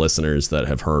for listeners that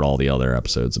have heard all the other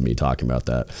episodes of me talking about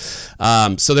that.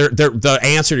 So the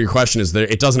answer to your question is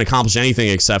that it doesn't accomplish anything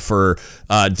except for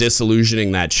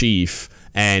disillusioning that chief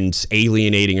and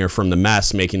alienating her from the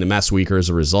mess, making the mess weaker as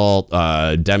a result,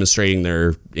 demonstrating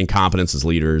their incompetence as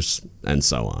leaders, and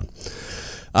so on.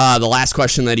 The last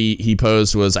question that he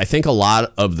posed was, I think a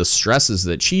lot of the stresses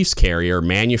that chiefs carry are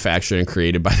manufactured and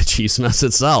created by the chief's mess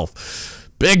itself.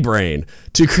 Big brain.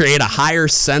 To create a higher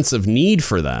sense of need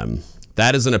for them.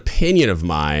 That is an opinion of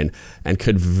mine and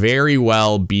could very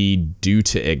well be due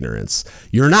to ignorance.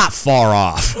 You're not far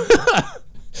off.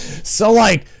 So,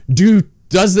 like,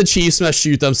 does the chief's mess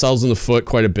shoot themselves in the foot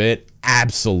quite a bit?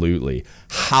 Absolutely.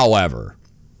 However,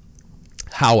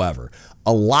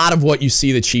 a lot of what you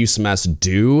see the chief's mess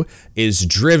do is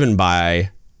driven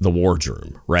by the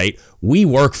wardroom, right? We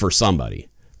work for somebody,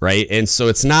 right? And so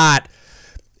it's not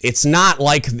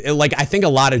like I think a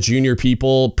lot of junior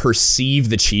people perceive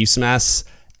the chief's mess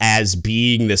as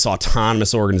being this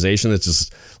autonomous organization that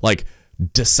just like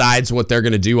decides what they're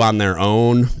going to do on their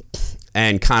own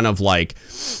and kind of like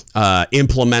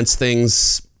implements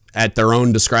things at their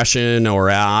own discretion or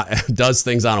does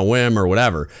things on a whim or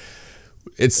whatever.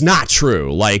 It's not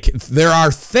true. Like, there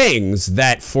are things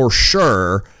that for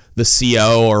sure the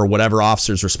CO or whatever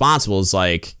officer is responsible is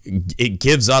like, it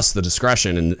gives us the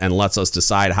discretion and lets us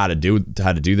decide how to do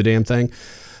the damn thing.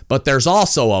 But there's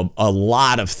also a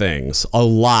lot of things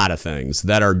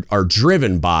that are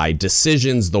driven by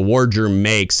decisions the wardroom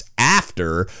makes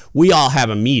after we all have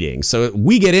a meeting. So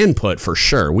we get input for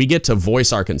sure. We get to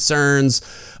voice our concerns,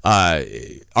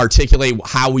 articulate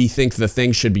how we think the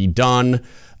thing should be done.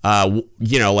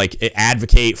 Like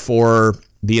advocate for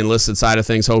the enlisted side of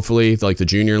things, hopefully, like the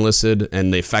junior enlisted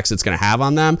and the effects it's going to have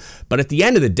on them. But at the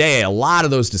end of the day, a lot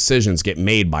of those decisions get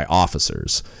made by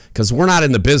officers because we're not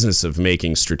in the business of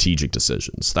making strategic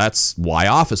decisions. That's why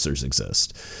officers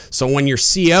exist. So when your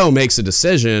CO makes a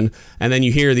decision and then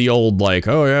you hear the old like,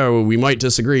 oh yeah, well, we might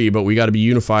disagree, but we got to be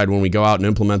unified when we go out and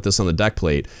implement this on the deck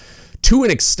plate. To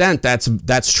an extent,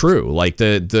 that's true. Like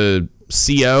the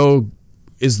CO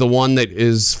is the one that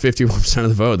is 51% of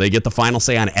the vote. They get the final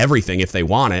say on everything if they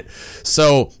want it.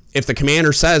 So if the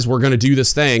commander says we're going to do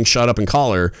this thing, shut up and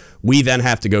call her, we then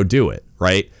have to go do it,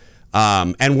 right?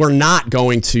 And we're not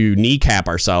going to kneecap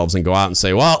ourselves and go out and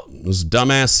say, well, this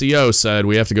dumbass CO said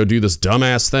we have to go do this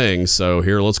dumbass thing, so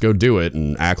here, let's go do it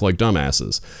and act like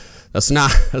dumbasses. That's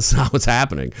not what's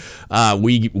happening.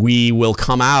 We will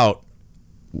come out,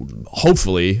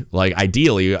 hopefully, like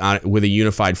ideally, with a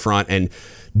unified front and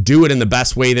do it in the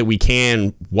best way that we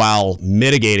can while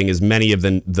mitigating as many of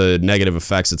the negative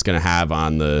effects it's going to have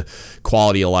on the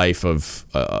quality of life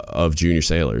of junior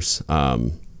sailors.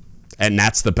 And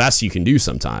that's the best you can do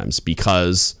sometimes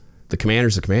because the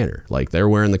commander's the commander. Like, they're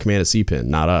wearing the command at sea pin,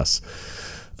 not us.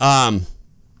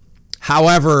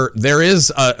 However, there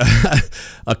is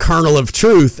a kernel of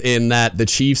truth in that the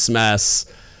chief's mess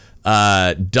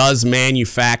does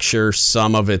manufacture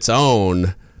some of its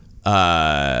own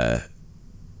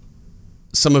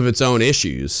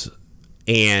issues,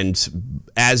 and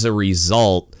as a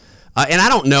result, and I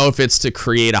don't know if it's to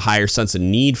create a higher sense of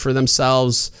need for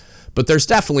themselves, but there's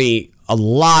definitely a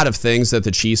lot of things that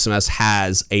the chief's mess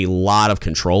has a lot of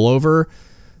control over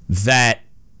that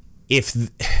if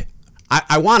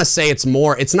I want to say it's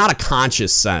not a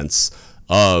conscious sense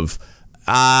of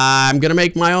I'm going to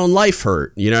make my own life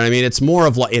hurt. You know what I mean? It's more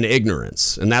of like an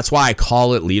ignorance. And that's why I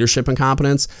call it leadership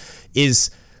incompetence.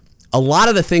 Is a lot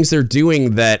of the things they're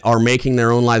doing that are making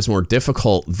their own lives more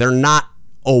difficult, they're not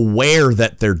aware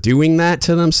that they're doing that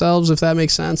to themselves, if that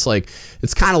makes sense. Like,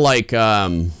 it's kind of like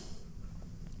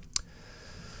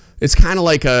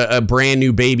a brand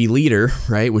new baby leader,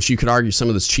 right? Which you could argue some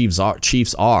of those chiefs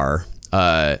are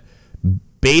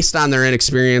based on their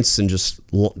inexperience and just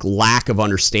lack of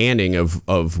understanding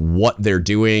of what they're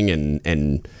doing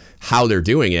and how they're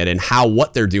doing it and how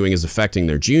what they're doing is affecting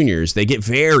their juniors. They get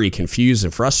very confused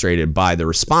and frustrated by the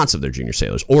response of their junior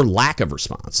sailors or lack of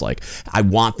response. Like, I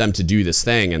want them to do this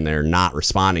thing and they're not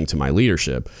responding to my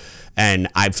leadership. And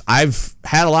I've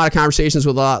had a lot of conversations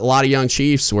with a lot of young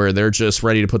chiefs where they're just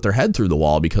ready to put their head through the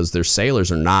wall because their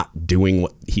sailors are not doing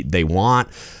what they want.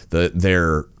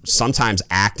 They're sometimes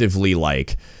actively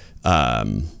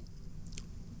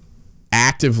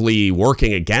actively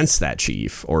working against that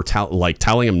chief or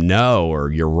telling him no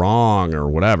or you're wrong or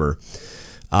whatever.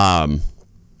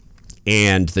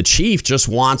 And the chief just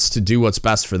wants to do what's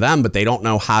best for them, but they don't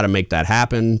know how to make that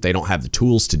happen. They don't have the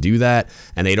tools to do that,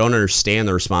 and they don't understand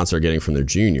the response they're getting from their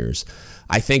juniors.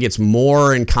 I think it's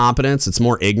more incompetence, it's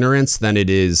more ignorance than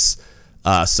it is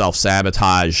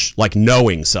self-sabotage, like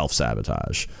knowing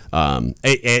self-sabotage.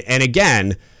 And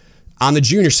again, on the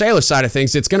junior sailor side of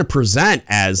things, it's going to present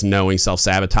as knowing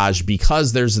self-sabotage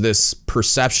because there's this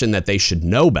perception that they should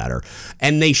know better.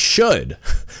 And they should,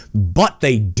 but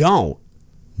they don't.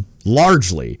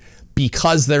 largely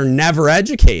because they're never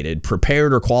educated,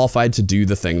 prepared, or qualified to do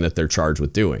the thing that they're charged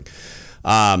with doing.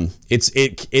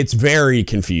 It's very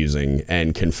confusing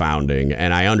and confounding,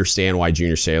 and I understand why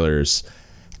junior sailors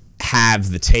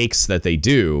have the takes that they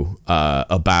do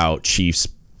about chiefs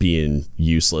being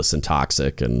useless and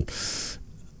toxic and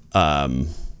kind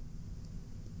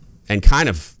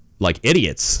of like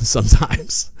idiots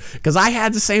sometimes. Because I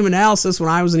had the same analysis when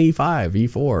I was an E5,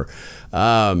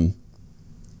 E4.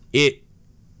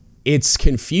 It's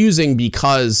confusing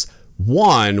because,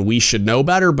 one, we should know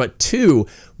better, but two,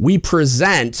 we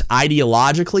present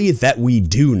ideologically that we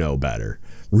do know better.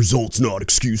 Results, not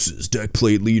excuses, deck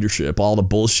plate leadership, all the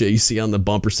bullshit you see on the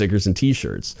bumper stickers and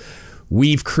t-shirts.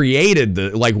 We've created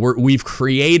we've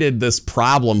created this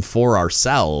problem for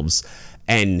ourselves,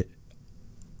 and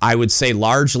I would say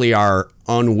largely are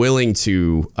unwilling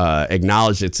to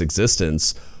acknowledge its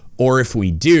existence, or if we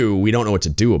do, we don't know what to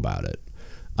do about it.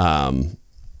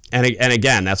 And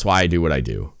again, that's why I do what I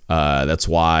do. That's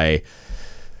why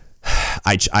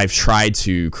I've tried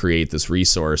to create this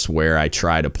resource where I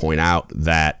try to point out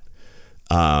that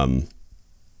the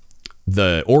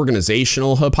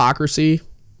organizational hypocrisy,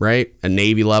 right? A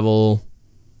Navy level,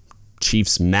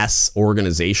 Chiefs mess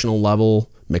organizational level,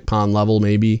 MCPON level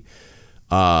maybe.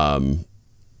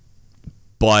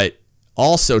 But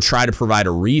also try to provide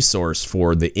a resource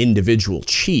for the individual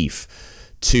chief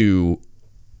to,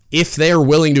 if they're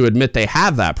willing to admit they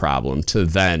have that problem, to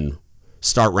then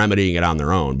start remedying it on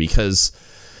their own. Because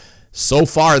so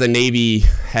far the Navy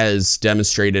has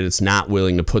demonstrated it's not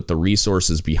willing to put the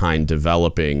resources behind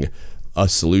developing a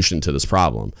solution to this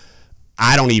problem.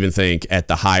 I don't even think at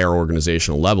the higher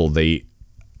organizational level they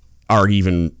are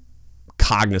even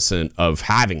cognizant of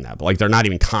having that. Like, they're not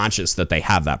even conscious that they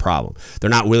have that problem. They're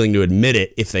not willing to admit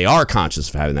it if they are conscious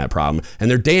of having that problem, and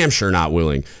they're damn sure not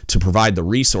willing to provide the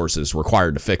resources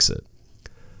required to fix it.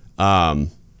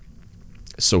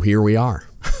 So here we are.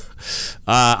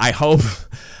 I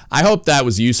hope that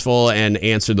was useful and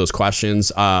answered those questions.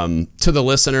 To the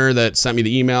listener that sent me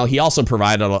the email, he also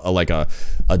provided a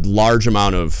large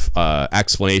amount of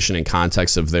explanation and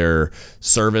context of their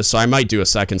service. So I might do a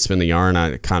second spin the yarn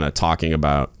on kind of talking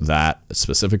about that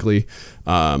specifically.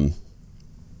 I'm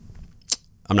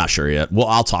not sure yet. Well,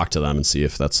 I'll talk to them and see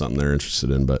if that's something they're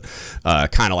interested in, but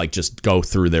kind of like just go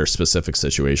through their specific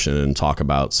situation and talk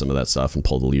about some of that stuff and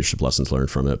pull the leadership lessons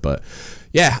learned from it. But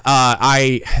yeah,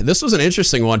 this was an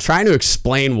interesting one, trying to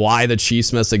explain why the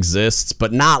Chiefs mess exists,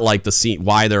 but not like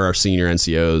why there are senior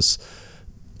NCOs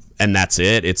and that's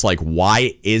it. It's like,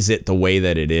 why is it the way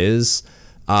that it is?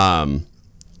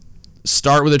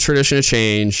 Start with a tradition of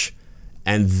change,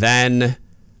 and then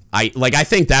I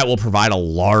think that will provide a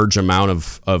large amount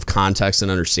of context and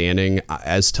understanding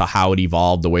as to how it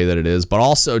evolved the way that it is. But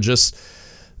also just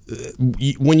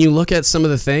when you look at some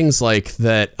of the things like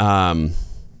that,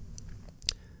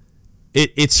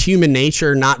 it's human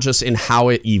nature, not just in how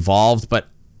it evolved, but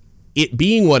it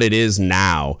being what it is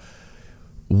now.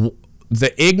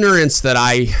 The ignorance that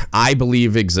I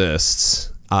believe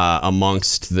exists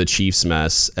amongst the Chiefs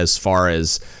mess, as far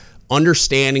as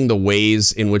understanding the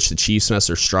ways in which the Chiefs mess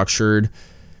are structured,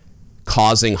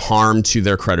 causing harm to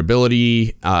their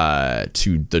credibility,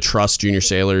 to the trust junior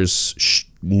sailors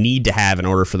need to have in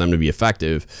order for them to be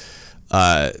effective.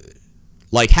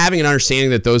 Like, having an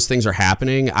understanding that those things are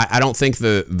happening, I don't think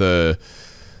the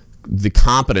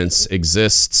competence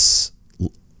exists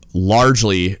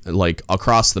largely like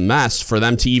across the mess for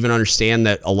them to even understand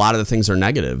that a lot of the things are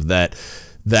negative, that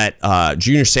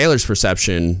junior sailors'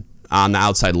 perception on the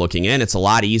outside looking in, it's a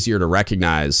lot easier to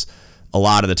recognize a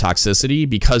lot of the toxicity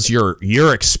because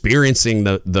you're experiencing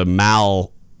the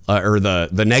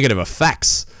negative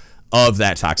effects of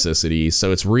that toxicity.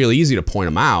 So it's real easy to point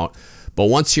them out. But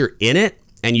once you're in it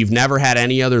and you've never had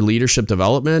any other leadership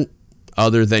development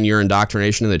other than your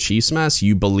indoctrination in the Chiefs mess,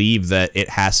 you believe that it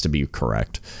has to be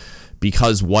correct,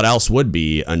 because what else would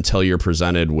be until you're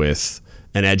presented with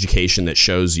an education that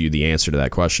shows you the answer to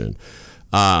that question.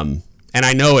 And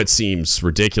I know it seems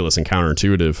ridiculous and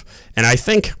counterintuitive. And I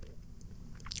think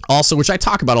also, which I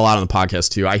talk about a lot on the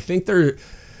podcast too, I think there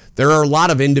are a lot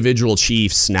of individual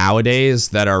chiefs nowadays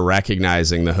that are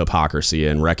recognizing the hypocrisy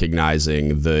and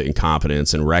recognizing the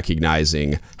incompetence and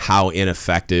recognizing how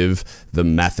ineffective the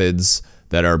methods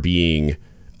that are being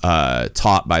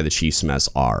taught by the Chiefs mess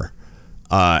are.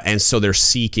 And so they're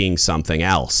seeking something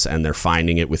else, and they're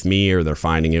finding it with me, or they're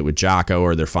finding it with Jocko,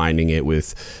 or they're finding it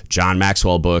with John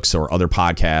Maxwell books or other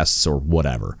podcasts or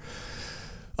whatever.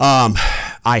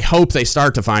 I hope they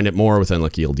start to find it more within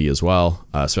like ELD as well,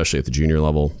 especially at the junior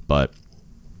level, but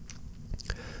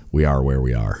we are where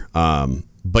we are.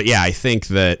 But yeah, I think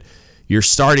that you're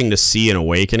starting to see an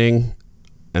awakening.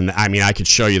 And I mean, I could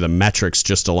show you the metrics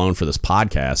just alone for this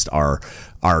podcast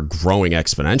are growing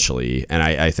exponentially. And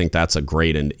I think that's a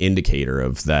great indicator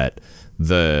of that,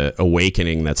 the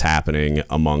awakening that's happening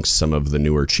amongst some of the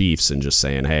newer chiefs and just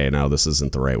saying, hey, no, this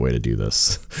isn't the right way to do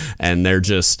this. And they're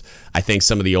just, I think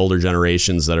some of the older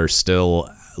generations that are still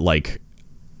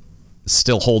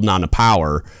holding on to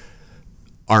power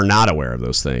are not aware of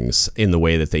those things in the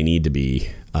way that they need to be.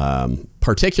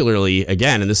 Particularly,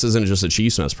 again, and this isn't just a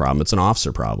chief's mess problem, it's an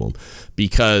officer problem,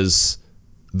 because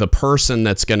the person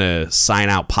that's going to sign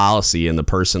out policy and the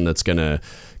person that's going to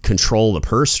control the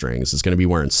purse strings is going to be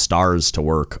wearing stars to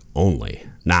work only,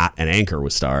 not an anchor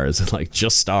with stars, like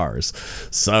just stars.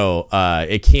 So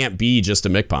it can't be just a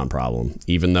MCPON problem,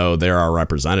 even though they're our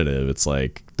representative. It's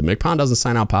like the MCPON doesn't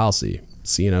sign out policy,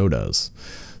 CNO does.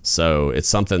 So it's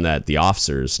something that the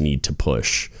officers need to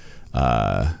push.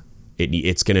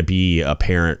 It's going to be a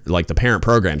parent, like the parent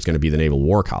program is going to be the Naval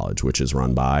War College, which is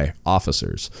run by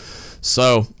officers.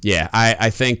 So, yeah, I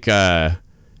think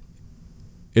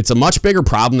it's a much bigger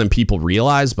problem than people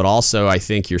realize, but also I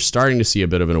think you're starting to see a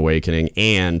bit of an awakening.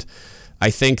 And I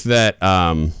think that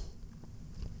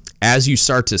as you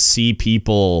start to see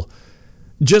people,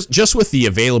 just with the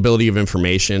availability of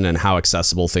information and how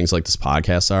accessible things like this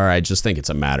podcast are, I just think it's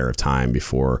a matter of time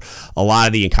before a lot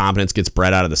of the incompetence gets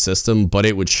bred out of the system. But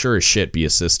it would sure as shit be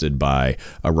assisted by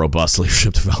a robust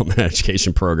leadership development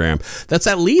education program that's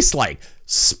at least like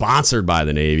sponsored by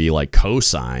the Navy, like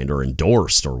co-signed or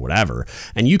endorsed or whatever.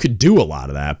 And you could do a lot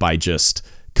of that by just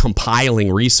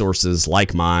compiling resources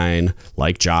like mine,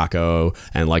 like Jocko,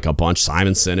 and like a bunch,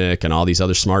 Simon Sinek and all these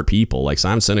other smart people. Like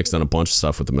Simon Sinek's done a bunch of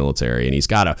stuff with the military, and he's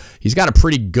got a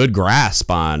pretty good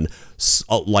grasp on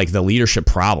like the leadership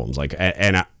problems. Like,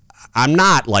 and I'm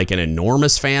not like an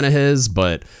enormous fan of his,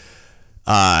 but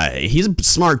he's a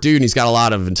smart dude and he's got a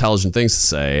lot of intelligent things to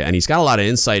say, and he's got a lot of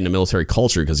insight into military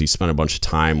culture because he spent a bunch of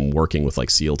time working with like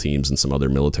SEAL teams and some other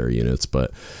military units.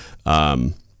 But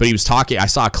he was talking, I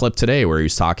saw a clip today where he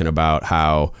was talking about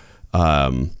how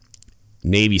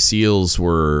Navy SEALs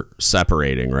were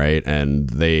separating, right? And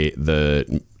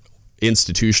the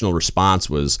institutional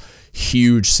response was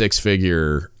huge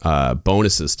 6-figure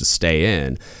bonuses to stay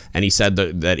in. And he said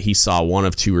that he saw one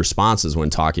of two responses when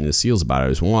talking to the SEALs about it. It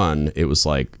was one, it was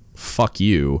like, fuck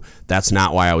you, that's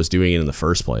not why I was doing it in the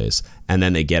first place, and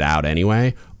then they get out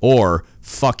anyway. Or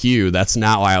fuck you, that's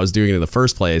not why I was doing it in the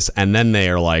first place, and then they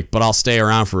are like, but I'll stay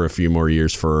around for a few more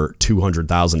years for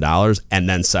 $200,000 and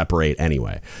then separate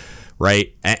anyway.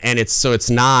 Right. And it's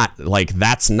not like,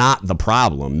 that's not the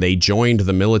problem. They joined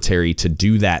the military to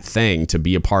do that thing, to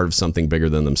be a part of something bigger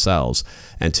than themselves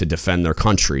and to defend their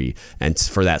country and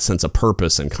for that sense of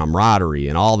purpose and camaraderie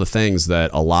and all the things that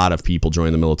a lot of people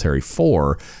join the military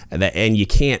for. And you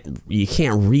can't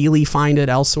really find it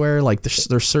elsewhere. Like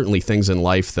there's certainly things in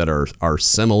life that are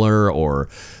similar, or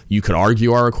you could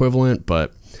argue are equivalent,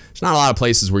 but there's not a lot of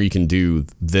places where you can do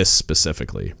this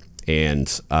specifically.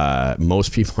 And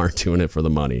most people aren't doing it for the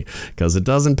money because it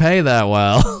doesn't pay that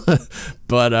well.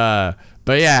 But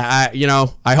yeah,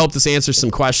 I hope this answers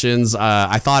some questions.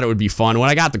 I thought it would be fun. When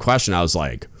I got the question, I was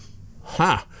like,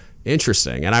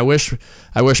 interesting. And I wish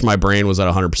my brain was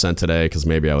at 100% today, because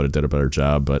maybe I would have did a better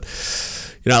job. But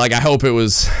like I hope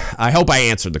I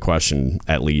answered the question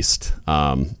at least.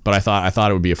 But I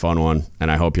thought it would be a fun one,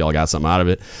 and I hope y'all got something out of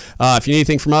it. If you need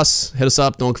anything from us, hit us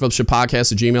up,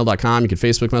 don'tgiveupshitpodcast@gmail.com. You can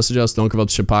Facebook message us, Don't Give Up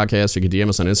the Shit Podcast. You can DM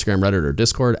us on Instagram, Reddit, or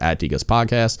Discord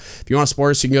 @DGUSPodcast. If you want to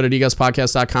support us, you can go to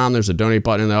dgutspodcast.com. There's a donate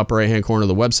button in the upper right-hand corner of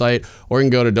the website, or you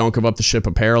can go to Don't Give Up the Ship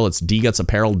Apparel. It's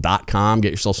dgutsapparel.com.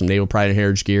 Get yourself some Naval Pride and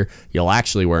Heritage gear you'll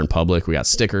actually wear in public. We got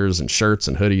stickers and shirts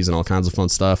and hoodies and all kinds of fun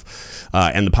stuff.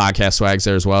 And the podcast swags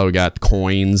there as well. We got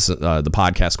coins, the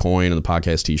podcast coin and the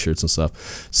podcast t-shirts and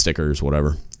stuff, stickers,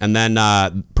 whatever. And then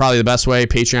probably the best way,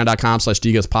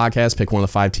 patreon.com/dgutspodcast. Pick one of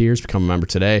the 5 tiers, become a member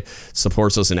today.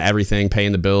 Supports us in everything,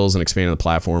 paying the bills and expanding the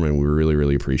platform, and we really,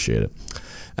 really appreciate it.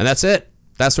 And that's it.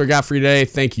 That's what we got for you today.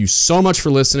 Thank you so much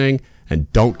for listening,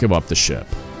 and don't give up the ship.